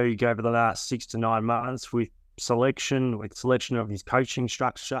bit rogue over the last 6 to 9 months with selection of his coaching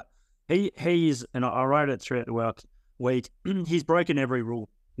structure. He's, and I wrote it throughout the week, he's broken every rule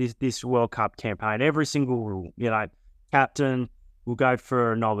this World Cup campaign, every single rule. Captain will go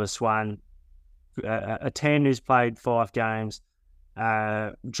for a novice one, a 10 who's played 5 games,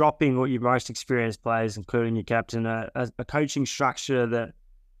 dropping all your most experienced players, including your captain, a coaching structure that,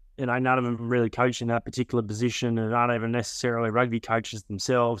 none of them really coach in that particular position and aren't even necessarily rugby coaches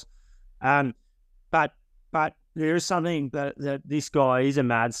themselves. But there is something that this guy is a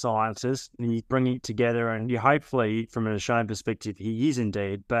mad scientist, and he's bringing it together, and you hopefully, from an Australian perspective, he is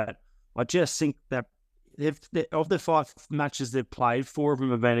indeed. But I just think that of the 5 matches they've played, 4 of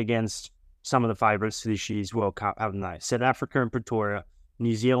them have been against some of the favourites for this year's World Cup, haven't they? South Africa in Pretoria,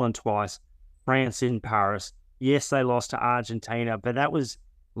 New Zealand twice, France in Paris. Yes, they lost to Argentina, but that was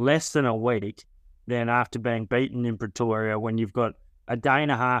less than a week then after being beaten in Pretoria, when you've got a day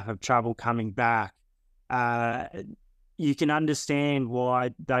and a half of trouble coming back. You can understand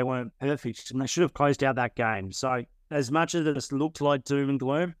why they weren't perfect, and they should have closed out that game. So as much as it looked like doom and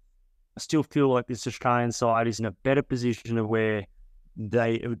gloom, I still feel like this Australian side is in a better position of where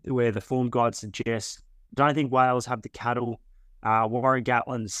the form guide suggests. I don't think Wales have the cattle. Warren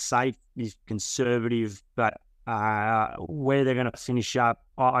Gatland's safe, he's conservative, but Where they're going to finish up,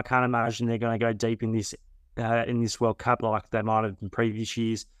 I can't imagine they're going to go deep in this World Cup like they might have in previous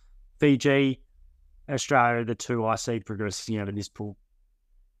years. Fiji, Australia are the two I see progressing out of this pool.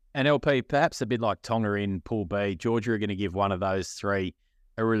 And LP, perhaps a bit like Tonga in Pool B, Georgia are going to give one of those three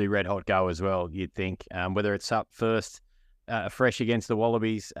a really red-hot go as well, you'd think. Whether it's up first, fresh against the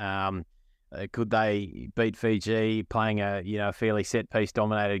Wallabies, could they beat Fiji playing a fairly set-piece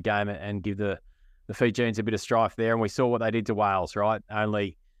dominated game and give the Fijians a bit of strife there? And we saw what they did to Wales, right?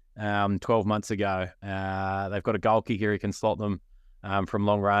 Only 12 months ago. They've got a goal kicker who can slot them from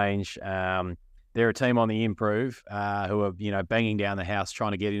long range. They're a team on the improve who are, banging down the house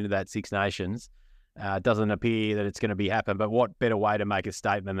trying to get into that Six Nations. Doesn't appear that it's going to be happen, but what better way to make a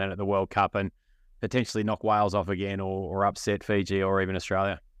statement than at the World Cup and potentially knock Wales off again or upset Fiji or even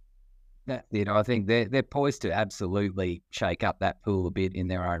Australia? I think they're poised to absolutely shake up that pool a bit in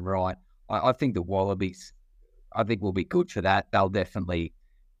their own right. I think the Wallabies, will be good for that. They'll definitely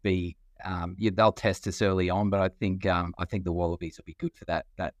be. They'll test us early on, but I think the Wallabies will be good for that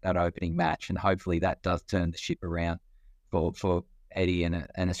opening match, and hopefully that does turn the ship around for Eddie and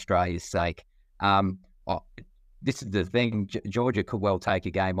Australia's sake. This is the thing: Georgia could well take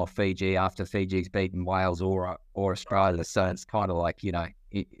a game off Fiji after Fiji's beaten Wales or Australia. So it's kind of like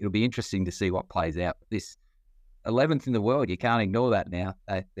it'll be interesting to see what plays out. This 11th in the world, you can't ignore that now.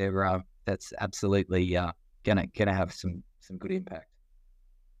 That's absolutely gonna have some good impact.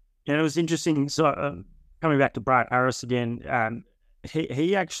 And it was interesting. So coming back to Brad Harris again,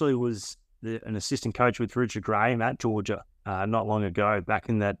 he actually was an assistant coach with Richard Graham at Georgia not long ago, back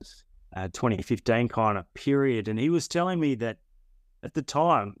in that 2015 kind of period. And he was telling me that at the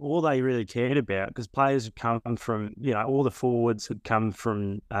time, all they really cared about, because players had come from, all the forwards had come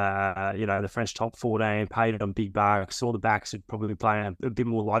from, the French top 14, paid them big bucks. All the backs had probably playing a bit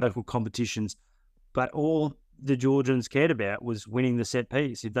more local competitions. But all the Georgians cared about was winning the set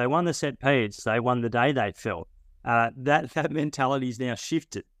piece. If they won the set piece, they won the day, they felt. That mentality's now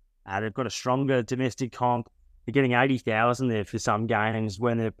shifted. They've got a stronger domestic comp. They're getting 80,000 there for some games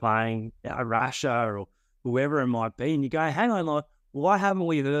when they're playing Russia or whoever it might be. And you go, hang on, why haven't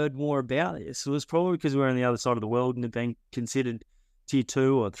we heard more about this? It was probably because we're on the other side of the world and have been considered tier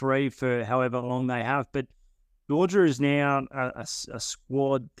 2 or 3 for however long they have. But Georgia is now a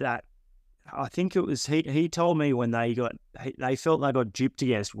squad that I think it was, he told me when they felt they got gypped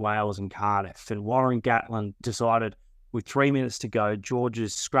against Wales and Cardiff, and Warren Gatland decided with 3 minutes to go,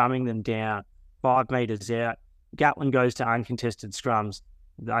 Georgia's scrumming them down 5 metres out. Gatland goes to uncontested scrums.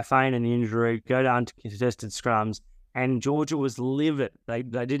 They feign an injury, go to uncontested scrums, and Georgia was livid. They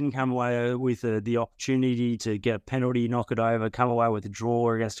didn't come away with the opportunity to get a penalty, knock it over, come away with a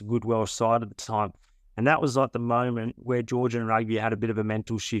draw against a good Welsh side at the time. And that was like the moment where Georgian rugby had a bit of a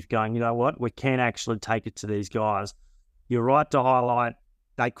mental shift going, you know what, we can actually take it to these guys. You're right to highlight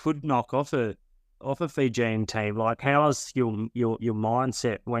they could knock off a Fijian team. Like, how's your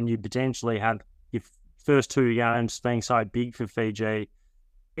mindset when you potentially have your first 2 games being so big for Fiji?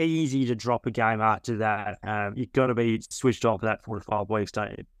 Easy to drop a game after that. You've got to be switched off for that 4 to 5 weeks,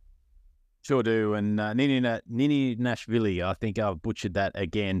 don't you? Sure do. And Nini Nashvili, I think I've butchered that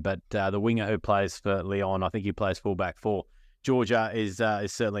again, but the winger who plays for Leon, I think he plays fullback for Georgia, is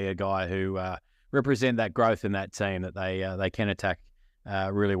certainly a guy who represent that growth in that team, that they can attack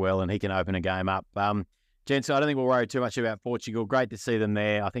really well, and he can open a game up. Gents, I don't think we'll worry too much about Portugal. Great to see them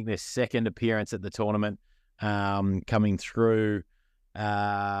there. I think their second appearance at the tournament coming through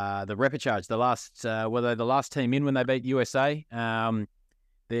the repechage. Were they the last team in when they beat USA?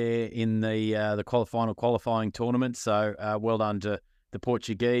 They're in the qualifying tournament, so well done to the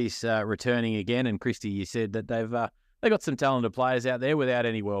Portuguese returning again. And Christy, you said that they've got some talented players out there without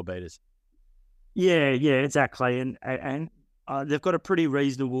any world beaters. Yeah, exactly. And they've got a pretty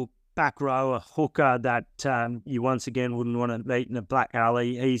reasonable back row, a hooker that you once again wouldn't want to meet in a black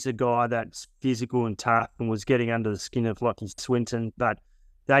alley. He's a guy that's physical and tough and was getting under the skin of Lockie Swinton, but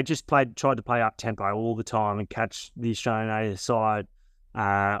they just tried to play up tempo all the time and catch the Australian A side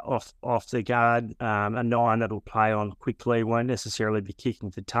off the guard. A 9 that'll play on quickly, won't necessarily be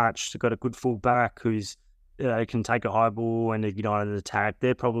kicking for touch. They've got a good full back who's can take a high ball and a united attack.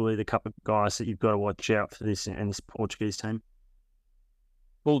 They're probably the couple of guys that you've got to watch out for this Portuguese team.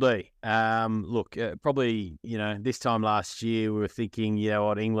 Full D. Look, probably, this time last year we were thinking,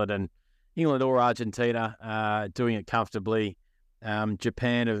 England or Argentina doing it comfortably.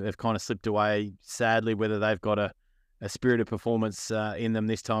 Japan have kind of slipped away, sadly, whether they've got a spirited performance in them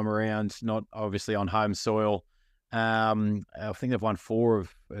this time around, not obviously on home soil. I think they've won 4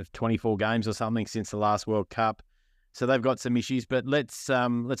 of 24 games or something since the last World Cup. So they've got some issues, but let's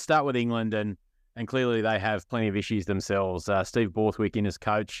start with England. And and clearly they have plenty of issues themselves. Steve Borthwick in as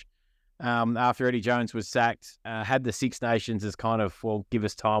coach, after Eddie Jones was sacked, had the Six Nations as kind of, well, give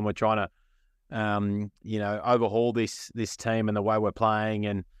us time. We're trying to, overhaul this team and the way we're playing,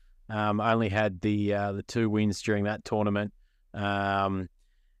 and only had the 2 wins during that tournament.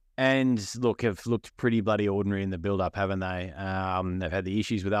 And look, have looked pretty bloody ordinary in the build-up, haven't they? They've had the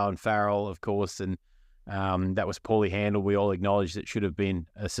issues with Owen Farrell, of course, and that was poorly handled. We all acknowledge it should have been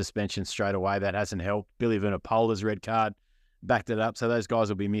a suspension straight away. That hasn't helped. Billy Vunipola's red card backed it up, so those guys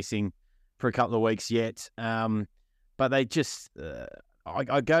will be missing for a couple of weeks yet. But they just,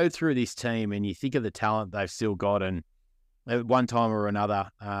 I go through this team and you think of the talent they've still got, and at one time or another,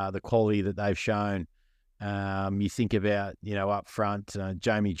 the quality that they've shown. You think about, up front,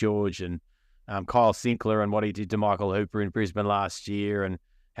 Jamie George and Kyle Sinclair and what he did to Michael Hooper in Brisbane last year, and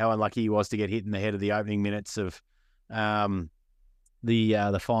how unlucky he was to get hit in the head of the opening minutes of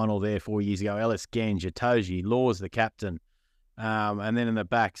the final there 4 years ago. Ellis Genge, Itoje, Law's the captain. And then in the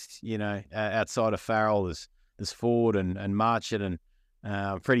backs, outside of Farrell, there's Ford and Marchant,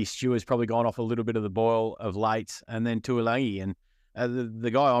 and Freddie Stewart's probably gone off a little bit of the boil of late, and then Tuilagi. And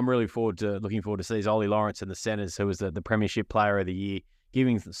the guy I'm really looking forward to see is Ollie Lawrence in the centres, who was the Premiership Player of the Year,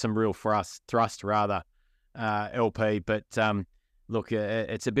 giving some real thrust, LP. But look,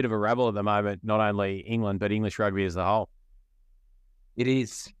 it's a bit of a rabble at the moment, not only England, but English rugby as a whole. It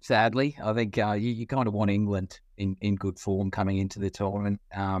is, sadly. I think you kind of want England in good form coming into the tournament.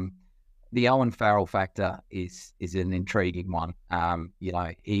 The Owen Farrell factor is an intriguing one.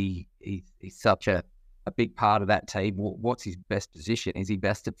 He's such a big part of that team. What's his best position? Is he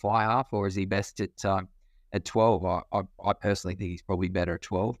best at fly half, or is he best at 12? I personally think he's probably better at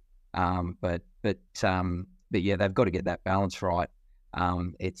 12. But yeah, they've got to get that balance right.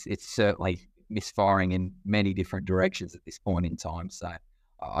 It's certainly misfiring in many different directions at this point in time. So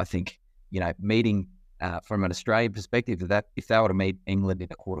I think, meeting from an Australian perspective, if they were to meet England in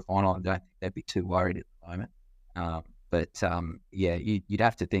a quarterfinal, I don't think they'd be too worried at the moment. You'd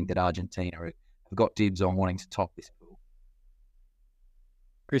have to think that Argentina have got dibs on wanting to top this pool.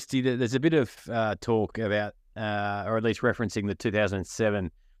 Christy, there's a bit of talk about, or at least referencing the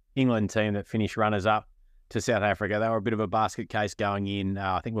 2007 England team that finished runners-up to South Africa. They were a bit of a basket case going in.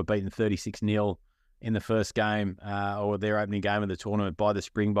 I think we're beaten 36-0 in the first game, or their opening game of the tournament, by the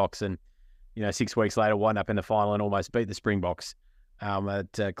Springboks. And, 6 weeks later, wind up in the final and almost beat the Springboks.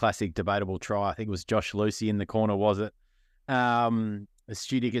 At a classic debatable try. I think it was Josh Lucy in the corner, was it?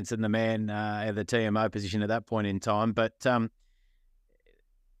 Stu Dickinson, the man at the TMO position at that point in time. But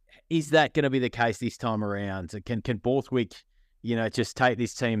is that going to be the case this time around? Can Borthwick, just take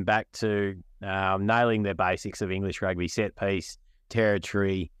this team back to nailing their basics of English rugby, set piece,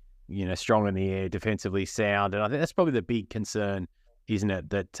 territory, strong in the air, defensively sound? And I think that's probably the big concern, isn't it?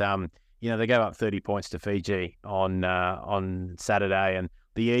 That, they gave up 30 points to Fiji on Saturday, and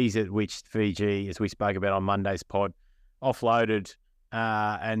the ease at which Fiji, as we spoke about on Monday's pod, offloaded,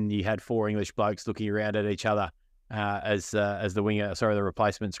 and you had 4 English blokes looking around at each other as the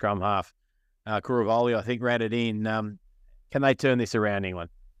replacement scrum half. Kuravoli, I think, ran it in. Can they turn this around, England?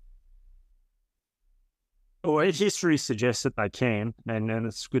 Well, history suggests that they can, and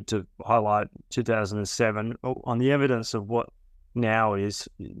it's good to highlight 2007. On the evidence of what now is,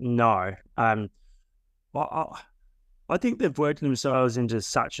 no. I think they've worked themselves into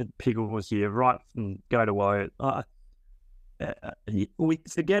such a pickle here, right from go to Wyatt.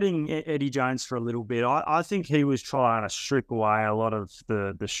 Forgetting Eddie Jones for a little bit, I think he was trying to strip away a lot of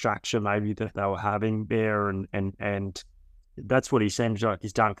the structure maybe that they were having there, and that's what he seems like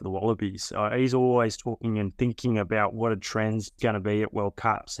he's done for the Wallabies. He's always talking and thinking about what a trend's going to be at World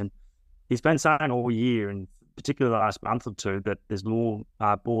Cups, and he's been saying all year, and particularly the last month or two, that there's more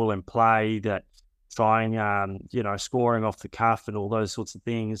ball in play, that trying, scoring off the cuff and all those sorts of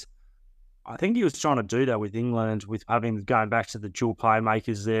things. I think he was trying to do that with England, with going back to the dual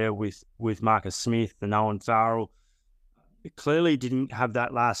playmakers there with Marcus Smith and Owen Farrell. It clearly didn't have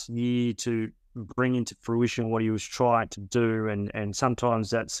that last year to bring into fruition what he was trying to do, and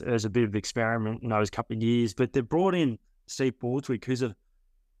sometimes there's a bit of experiment in those couple of years. But they brought in Steve Borthwick, who's a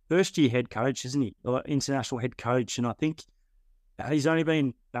first-year head coach, isn't he? International head coach, and I think he's only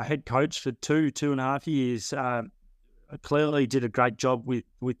been a head coach for 2.5 years. Clearly did a great job with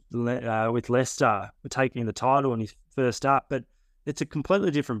Leicester taking the title in his first up, but it's a completely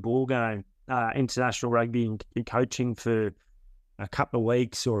different ball game. International rugby and coaching for a couple of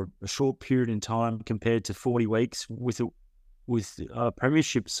weeks or a short period in time compared to 40 weeks with a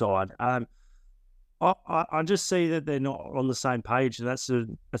premiership side. I just see that they're not on the same page, and that's a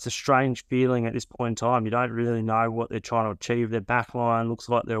strange feeling at this point in time. You don't really know what they're trying to achieve. Their back line looks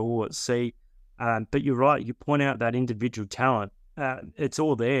like they're all at sea. But you're right. You point out that individual talent. It's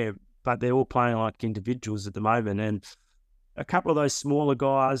all there, but they're all playing like individuals at the moment. And a couple of those smaller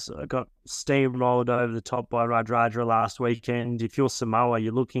guys got steamrolled over the top by Radradra last weekend. If you're Samoa,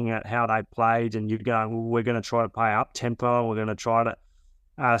 you're looking at how they played and you're going, well, we're going to try to play up tempo. We're going to try to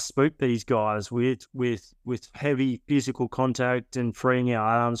spook these guys with heavy physical contact and freeing our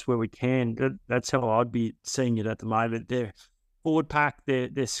arms where we can. That's how I'd be seeing it at the moment. Their forward pack, their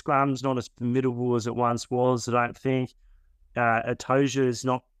scrum's not as formidable as it once was, I don't think. Atoja is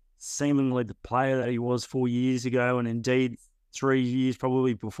not seemingly the player that he was 4 years ago, and indeed 3 years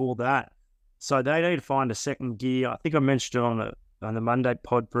probably before that. So they need to find a second gear. I think I mentioned it on the Monday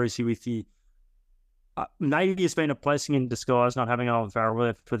pod, Brucey, with you. Maybe it's been a blessing in disguise not having Owen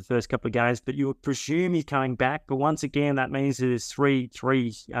Farrell for the first couple of games, but you would presume he's coming back. But once again, that means there's three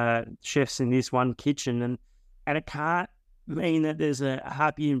chefs in this one kitchen, and it can't mean that there's a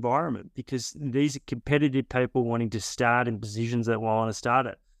happy environment, because these are competitive people wanting to start in positions that want to start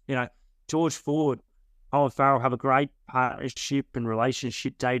it. You know, George Ford, Owen Farrell have a great partnership and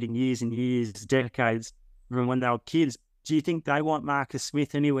relationship dating years and years, decades from when they were kids. Do you think they want Marcus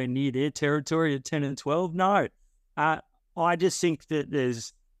Smith anywhere near their territory at 10 and 12? No. I just think that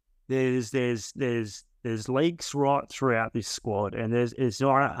there's leaks right throughout this squad, and it's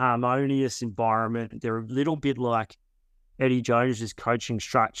not a harmonious environment. They're a little bit like Eddie Jones's coaching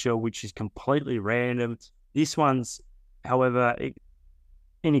structure, which is completely random. This one's, however,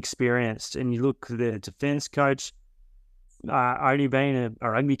 inexperienced. And you look at the defence coach, only been a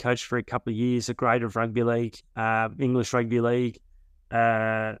rugby coach for a couple of years, a grade of rugby league, English rugby league,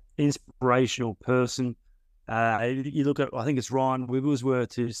 inspirational person. You look at, I think it's Ryan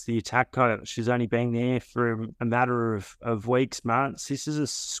Wigglesworth who's the attack coach, who's only been there for a matter of weeks, months. This is a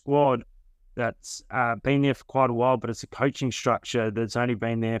squad that's been there for quite a while, but it's a coaching structure that's only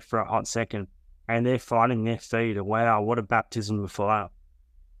been there for a hot second, and they're finding their feet. And wow, what a baptism of fire.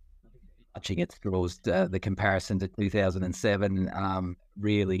 Touching it draws the comparison to 2007,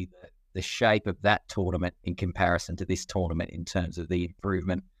 really the shape of that tournament in comparison to this tournament in terms of the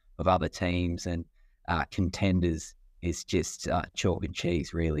improvement of other teams and contenders is just chalk and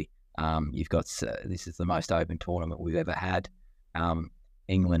cheese, really. You've got, this is the most open tournament we've ever had.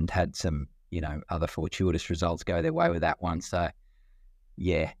 England had some, other fortuitous results go their way with that one. So,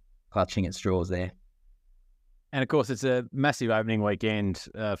 yeah, clutching at straws there. And of course, it's a massive opening weekend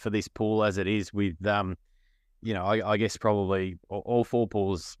for this pool, as it is with, I guess probably all four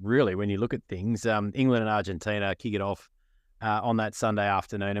pools, really, when you look at things. England and Argentina kick it off on that Sunday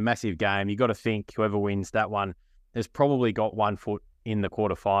afternoon, a massive game. You got to think whoever wins that one has probably got 1 foot in the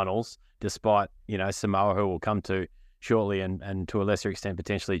quarterfinals, despite, Samoa, who we'll come to shortly, and to a lesser extent,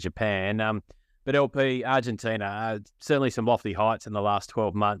 potentially Japan. But LP, Argentina, certainly some lofty heights in the last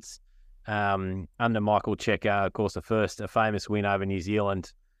 12 months. Under Michael Cheika, of course, a famous win over New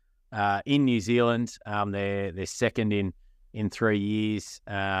Zealand. In New Zealand, they're second in 3 years,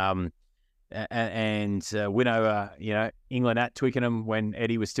 and win over England at Twickenham when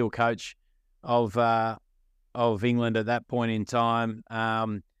Eddie was still coach of England at that point in time.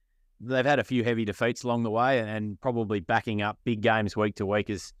 They've had a few heavy defeats along the way, and probably backing up big games week to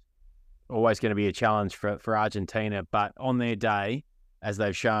week is always going to be a challenge for Argentina. But on their day, as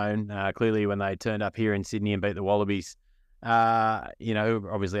they've shown clearly when they turned up here in Sydney and beat the Wallabies, who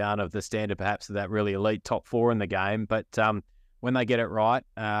obviously aren't of the standard perhaps of that really elite top four in the game. But when they get it right,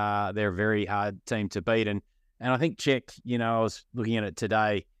 they're a very hard team to beat. And I think Czech, I was looking at it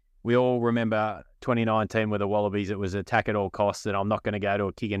today, we all remember 2019 with the Wallabies, it was attack at all costs, and I'm not going to go to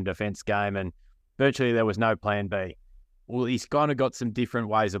a kick and defence game, and virtually there was no plan B. Well, he's kind of got some different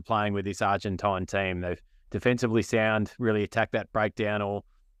ways of playing with this Argentine team. They've defensively sound, really attack that breakdown, or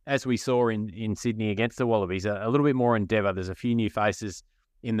as we saw in Sydney against the Wallabies, a little bit more endeavour. There's a few new faces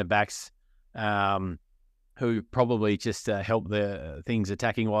in the backs who probably just help the things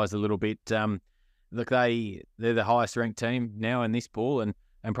attacking-wise a little bit. Look, they're the highest-ranked team now in this pool, and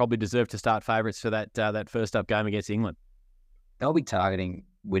probably deserve to start favourites for that first-up game against England. They'll be targeting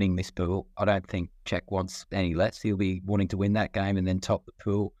winning this pool. I don't think Czech wants any less. He'll be wanting to win that game and then top the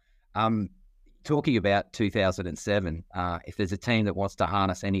pool. Talking about 2007, if there's a team that wants to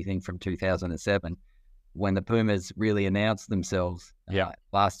harness anything from 2007, when the Pumas really announced themselves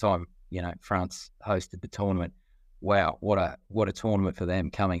last time, France hosted the tournament. Wow, what a tournament for them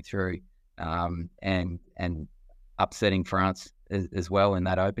coming through and upsetting France as well in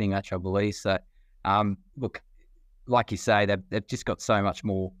that opening match, I believe. So, look, like you say, they've just got so much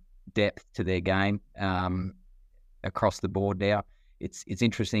more depth to their game across the board now. It's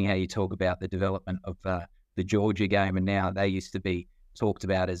interesting how you talk about the development of the Georgia game, and now they used to be talked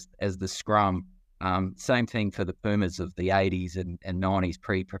about as the scrum. Same thing for the Pumas of the 80s and 90s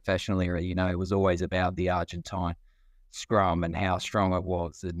pre-professional era. It was always about the Argentine scrum and how strong it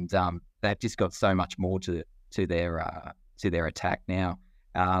was, and they've just got so much more to their attack now.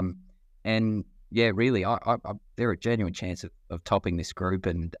 And yeah, really, they're a genuine chance of topping this group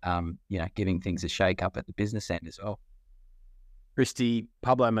and giving things a shake up at the business end as well. Christy,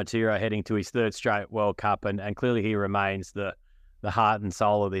 Pablo Matera heading to his third straight World Cup, and clearly he remains the heart and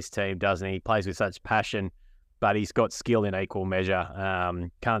soul of this team, doesn't he? He plays with such passion, but he's got skill in equal measure.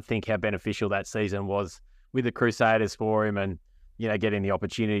 Can't think how beneficial that season was with the Crusaders for him, and getting the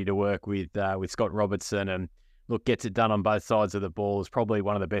opportunity to work with Scott Robertson, and look, gets it done on both sides of the ball. Is probably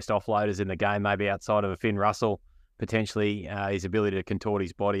one of the best offloaders in the game, maybe outside of a Finn Russell, potentially. His ability to contort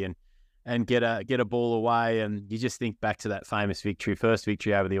his body and get a ball away. And you just think back to that famous first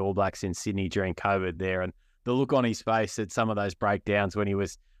victory over the All Blacks in Sydney during COVID there, and the look on his face at some of those breakdowns when he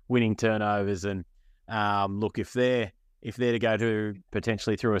was winning turnovers. And look, if they're to go to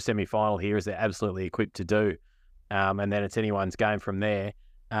potentially through a semi-final here, as they're absolutely equipped to do, and then it's anyone's game from there,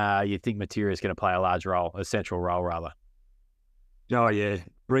 you'd think Matera is going to play a central role rather. Oh yeah,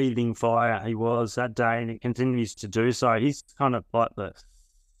 breathing fire he was that day, and he continues to do so. He's kind of like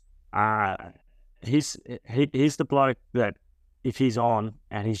he's the bloke that if he's on,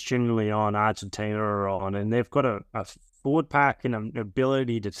 and he's generally on, Argentina are on, and they've got a forward pack and an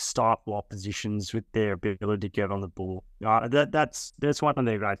ability to stifle oppositions with their ability to get on the ball. That's one of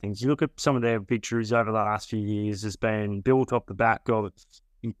their great things. You look at some of their victories over the last few years, has been built off the back of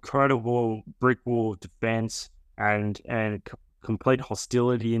incredible brick wall defense and complete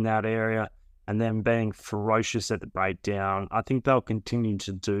hostility in that area, and then being ferocious at the breakdown. I think they'll continue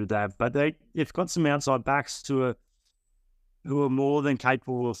to do that, but they've got some outside backs who are more than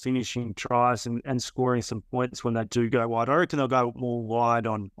capable of finishing tries and scoring some points when they do go wide. I reckon they'll go more wide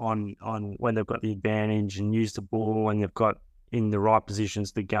on when they've got the advantage and use the ball when they've got in the right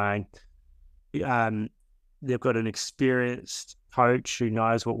positions to gain. They've got an experienced coach who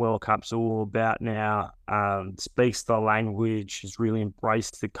knows what World Cup's all about now, speaks the language, has really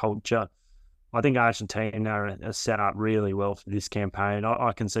embraced the culture. I think Argentina are set up really well for this campaign.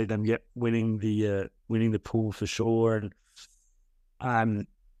 I can see them winning the pool for sure. And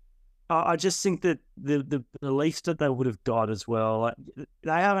I just think that the least that they would have got as well,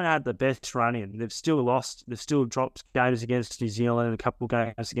 they haven't had the best run in. They've still lost. They've still dropped games against New Zealand and a couple of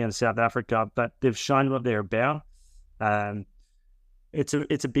games against South Africa, but they've shown what they're about. It's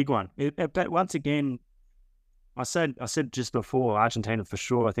a big one. But once again, I said just before, Argentina for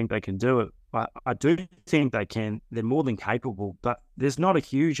sure, I think they can do it. I do think they can. They're more than capable, but there's not a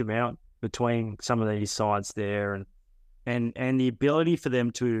huge amount between some of these sides there, and the ability for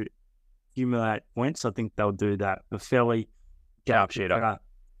them to accumulate points, I think they'll do that. The fairly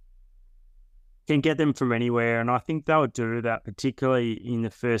can get them from anywhere, and I think they'll do that, particularly in the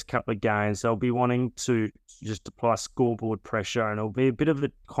first couple of games. They'll be wanting to just apply scoreboard pressure, and it'll be a bit of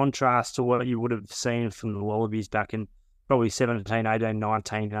a contrast to what you would have seen from the Wallabies back in probably 17, 18,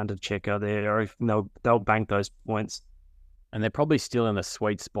 19 under Checker there. They'll bank those points. And they're probably still in the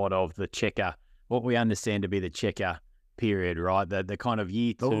sweet spot of the Checker, what we understand to be the Checker period, right? The kind of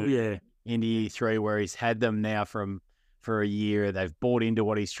year 2 into year 3 where he's had them now for a year. They've bought into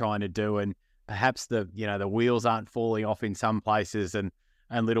what he's trying to do, and perhaps the wheels aren't falling off in some places, and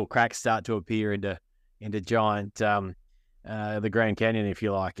little cracks start to appear into giant the Grand Canyon, if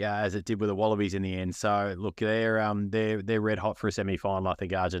you like, as it did with the Wallabies in the end. So look, they're red hot for a semi-final. I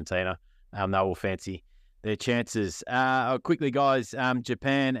think Argentina, they will fancy their chances. Quickly, guys,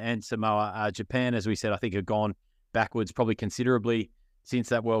 Japan and Samoa. Japan, as we said, I think have gone backwards probably considerably since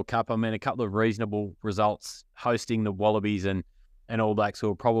that World Cup. I mean, a couple of reasonable results hosting the Wallabies and All Blacks, who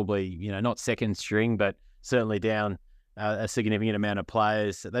are probably, not second string, but certainly down a significant amount of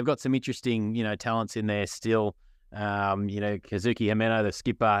players. They've got some interesting, talents in there still. Kazuki Himeno, the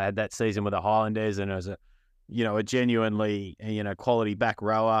skipper, had that season with the Highlanders, and it was a genuinely, quality back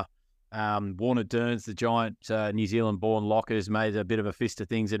rower. Warner Dearns, the giant New Zealand-born locker, has made a bit of a fist of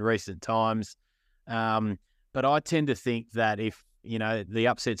things in recent times. But I tend to think that if, the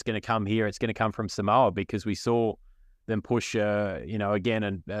upset's going to come here, it's going to come from Samoa, because we saw them push,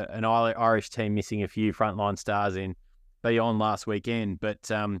 again, an Irish team missing a few frontline stars in beyond last weekend.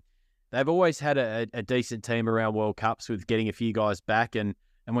 But they've always had a decent team around World Cups with getting a few guys back. And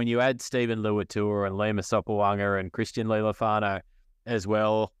when you add Stephen Luatua and Lima Sopoaga and Christian Leilofano as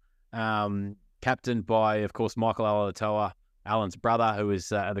well, captained by, of course, Michael Alatoa, Alan's brother, who was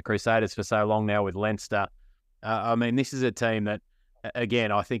at the Crusaders for so long now with Leinster. I mean, this is a team that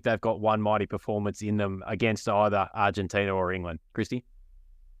again, I think they've got one mighty performance in them against either Argentina or England. Christy?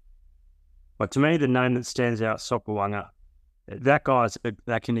 But to me, the name that stands out, Sopawanga. That guy's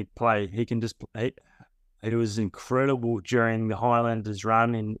that can play. He can just play. It was incredible during the Highlanders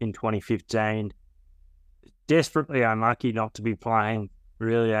run in 2015. Desperately unlucky not to be playing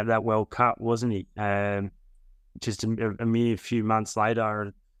really at that World Cup, wasn't he? Just a mere few months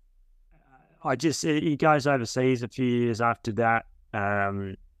later. He goes overseas a few years after that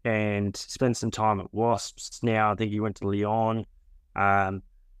and spent some time at Wasps. Now I think he went to Lyon.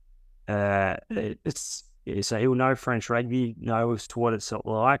 So he'll know French rugby, knows what it's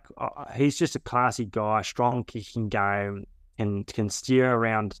like. He's just a classy guy, strong kicking game, and can steer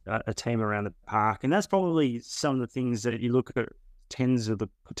around a team around the park. And that's probably some of the things that you look at tens of the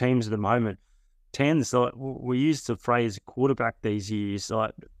teams at the moment. Tens, like we use the phrase quarterback these years.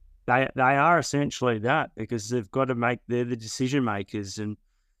 Like they are essentially that because they've got to they're the decision makers. And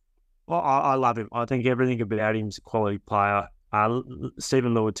I love him. I think everything about him is a quality player.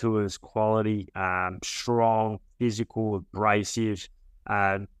 Stephen Luatua's quality, strong, physical, abrasive,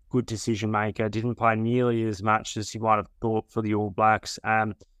 good decision maker. Didn't play nearly as much as you might have thought for the All Blacks.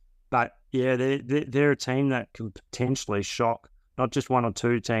 But yeah, they're a team that can potentially shock not just one or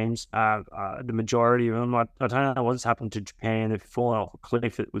two teams, the majority of them. I don't know what's happened to Japan. They've fallen off a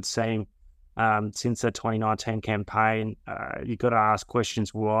cliff, it would seem, since the 2019 campaign. You've got to ask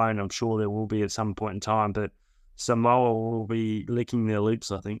questions why, and I'm sure there will be at some point in time. But Samoa will be licking their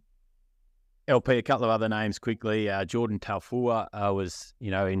lips, I think. LP, a couple of other names quickly. Jordan Taufua was,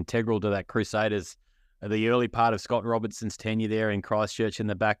 integral to that Crusaders, the early part of Scott Robertson's tenure there in Christchurch in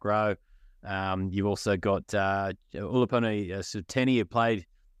the back row. You've also got Ulapuni Suteni, who played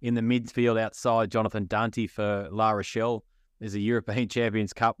in the midfield outside Jonathan Dante for La Rochelle. There's a European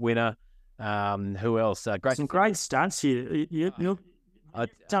Champions Cup winner. Who else? Some great stunts here. I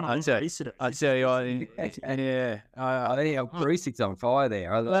tell you, I think Brucey's on fire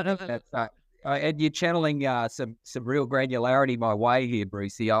there. And you're channeling some real granularity my way here,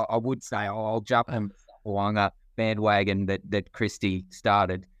 Brucey. I would say I'll jump on the Wanga bandwagon that Christie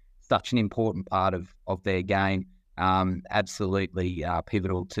started. Such an important part of their game, absolutely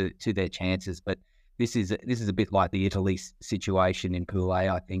pivotal to their chances. But this is a bit like the Italy situation in Pool A.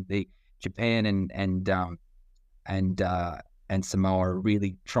 I think the Japan and Samoa are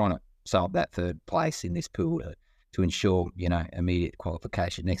really trying to solve that third place in this pool to ensure, immediate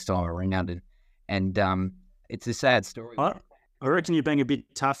qualification next time around. And it's a sad story. I reckon you're being a bit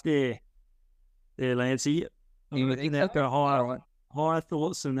tough there, Lancey. You think that go higher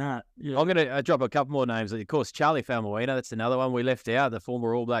thoughts than that. Yeah. I'm going to drop a couple more names. Of course, Charlie Faumuina, that's another one we left out, the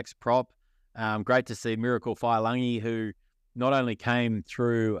former All Blacks prop. Great to see Miracle Whailangi, who not only came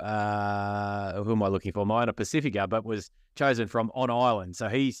through, who am I looking for? Moana Pacifica, but was chosen from On Island. So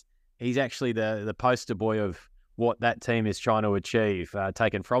he's actually the poster boy of what that team is trying to achieve.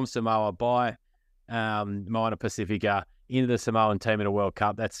 Taken from Samoa by Moana Pacifica into the Samoan team in a World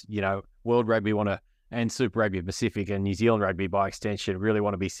Cup. That's, World Rugby and Super Rugby Pacific and New Zealand Rugby by extension really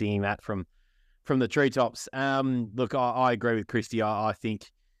want to be seeing that from the treetops. Look, I agree with Christy. I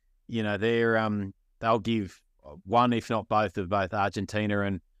think, they'll give one, if not both, of both Argentina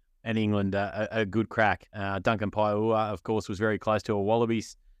and England a good crack. Duncan Paiua, of course, was very close to a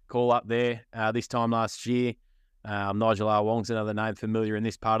Wallabies call up there this time last year. Nigel R. Wong's another name familiar in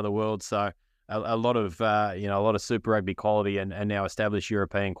this part of the world. So a lot of Super Rugby quality and now established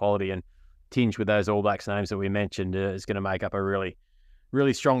European quality and tinged with those All Blacks names that we mentioned is going to make up a really,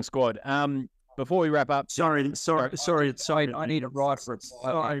 really strong squad. Before we wrap up, sorry. I need a right for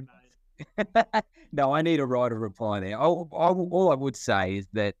reply. No, I need a right of reply there. All I would say is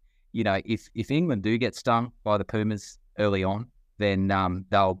that if England do get stung by the Pumas early on, then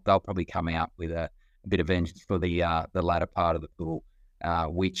they'll probably come out with a bit of vengeance for the latter part of the pool,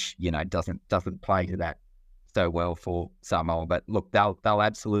 which doesn't play to that so well for Samoa. But look, they'll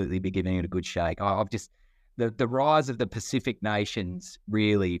absolutely be giving it a good shake. I've just the rise of the Pacific nations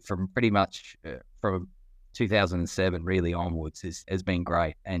really from pretty much from 2007 really onwards has been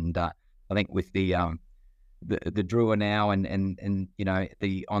great, and I think with the Drua now and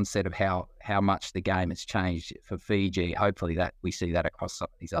the onset of how much the game has changed for Fiji, hopefully that we see that across some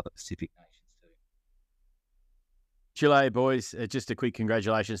of these other Pacific nations too. Chile boys, just a quick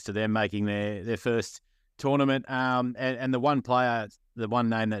congratulations to them making their first tournament. And the one player, the one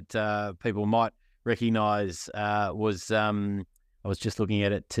name that people might recognise was I was just looking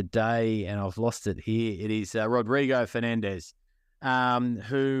at it today and I've lost it here. It is Rodrigo Fernandez.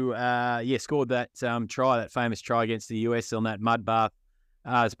 Who scored that try, that famous try against the US on that mud bath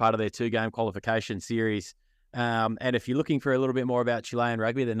as part of their 2-game qualification series And if you're looking for a little bit more about Chilean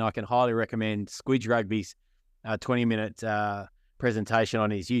rugby, then I can highly recommend Squidge Rugby's 20-minute presentation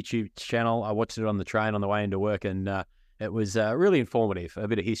on his YouTube channel. I watched it on the train on the way into work, and it was really informative. A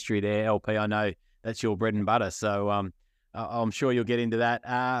bit of history there, LP. I know that's your bread and butter, so I'm sure you'll get into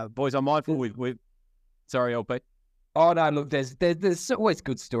that. Boys, I'm mindful we've sorry, LP. Oh no! Look, there's always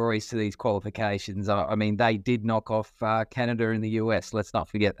good stories to these qualifications. I mean, they did knock off Canada and the US. Let's not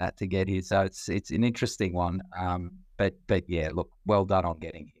forget that to get here. So it's an interesting one. But yeah, look, well done on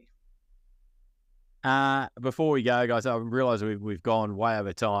getting here. Before we go, guys, I realise we've gone way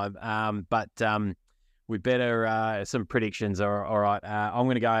over time. But we better some predictions. All right. I'm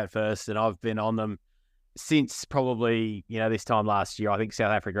going to go out first, and I've been on them since probably this time last year. I think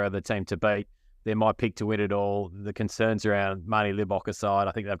South Africa are the team to beat. They're my pick to win it all. The concerns around Marnie Libok aside,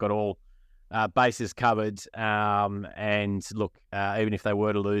 I think they've got all bases covered. And look, even if they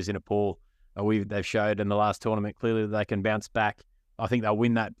were to lose in a pool, they've showed in the last tournament clearly that they can bounce back. I think they'll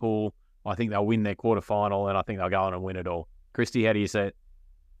win that pool. I think they'll win their quarterfinal, and I think they'll go on and win it all. Christy, how do you see it?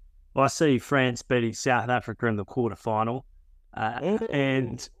 Well, I see France beating South Africa in the quarterfinal.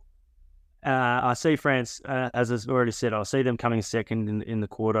 And I see France, as I've already said, I see them coming second in the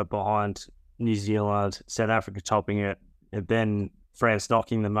quarter behind New Zealand, South Africa topping it, and then France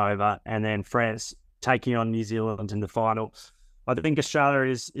knocking them over, and then France taking on New Zealand in the final. I think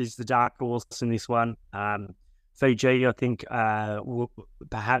Australia is the dark horse in this one. Fiji, I think,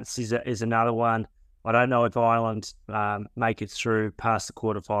 perhaps is another one. I don't know if Ireland make it through past the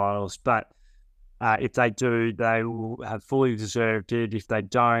quarterfinals, but if they do, they will have fully deserved it. If they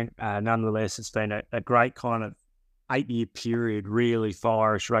don't, nonetheless, it's been a great kind of 8-year period, really, for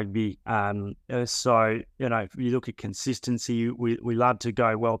Irish rugby. So, if you look at consistency, we love to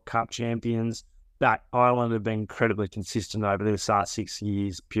go World Cup champions, but Ireland have been incredibly consistent over this last 6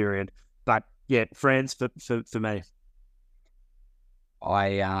 years period. But yeah, France for me. I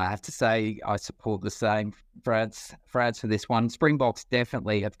have to say I support the same France for this one. Springboks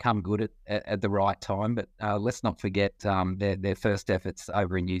definitely have come good at the right time, but let's not forget their first efforts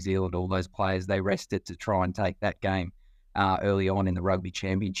over in New Zealand. All those players they rested to try and take that game early on in the Rugby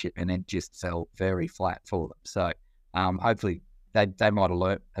Championship, and it just fell very flat for them. So hopefully they might have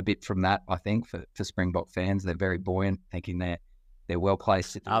learnt a bit from that. I think for Springbok fans, they're very buoyant, thinking they're well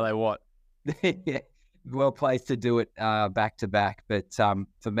placed. Are they what? Yeah. Well placed to do it back to back, but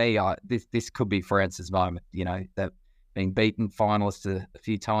for me, this could be France's moment. They've been beaten finalists a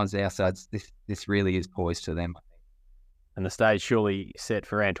few times now, so this really is poised to them, I think. And the stage surely set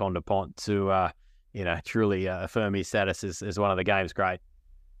for Antoine Dupont to truly affirm his status as one of the game's great.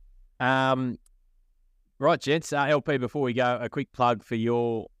 Right, gents. LP, before we go, a quick plug for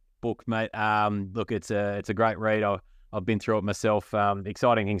your book, mate. Look, it's a great read. I've been through it myself.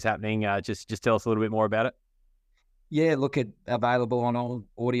 Exciting things happening. Just tell us a little bit more about it. Yeah, look, it's available on all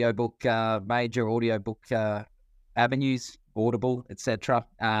audiobook, major audiobook avenues, Audible, etc.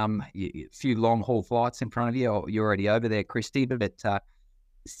 A few long haul flights in front of you. You're already over there, Christy. But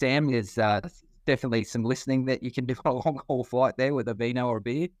Sam, is definitely some listening that you can do on a long haul flight there with a vino or a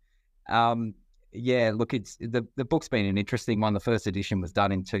beer. Yeah, look, it's the book's been an interesting one. The first edition was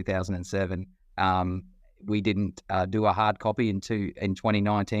done in 2007. We didn't do a hard copy in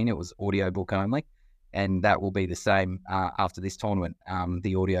 2019. It was audiobook only, and that will be the same after this tournament.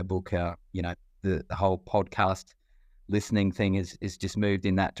 The audiobook, the whole podcast listening thing is just moved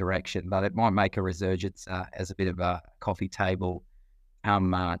in that direction, but it might make a resurgence as a bit of a coffee table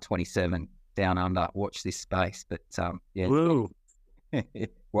 27 down under. Watch this space, but yeah,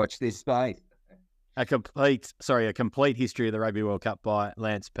 watch this space. A complete history of the Rugby World Cup by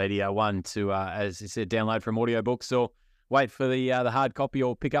Lance Pedia. One to, as you said, download from audiobooks, or wait for the hard copy,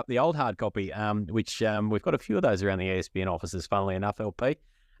 or pick up the old hard copy, which we've got a few of those around the ESPN offices, funnily enough, LP.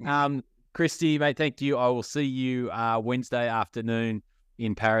 Christy, mate, thank you. I will see you Wednesday afternoon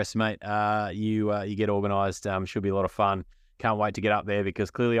in Paris, mate. You get organised. Should be a lot of fun. Can't wait to get up there,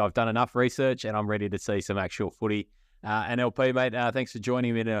 because clearly I've done enough research and I'm ready to see some actual footy. And LP, mate, thanks for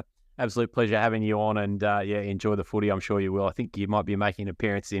joining me. Absolute pleasure having you on, and enjoy the footy. I'm sure you will. I think you might be making an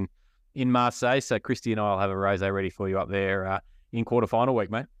appearance in Marseille, so Christy and I will have a rosé ready for you up there in quarterfinal week,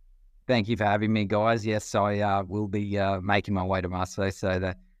 mate. Thank you for having me, guys. Yes, I will be making my way to Marseille,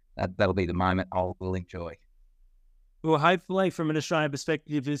 so that'll be the moment we'll enjoy. Well, hopefully from an Australian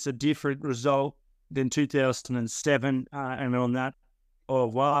perspective, it's a different result than 2007, and on that, au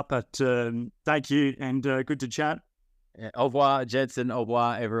revoir. But thank you, and good to chat. Au revoir, Jensen. Au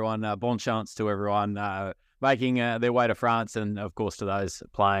revoir, everyone. Bon chance to everyone making their way to France, and of course to those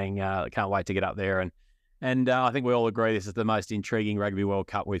playing. Can't wait to get up there and And I think we all agree this is the most intriguing Rugby World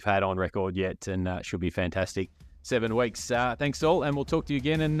Cup we've had on record yet, and should be fantastic. 7 weeks. Thanks all, and we'll talk to you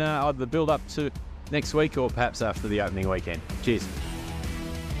again in either the build-up to next week or perhaps after the opening weekend. Cheers.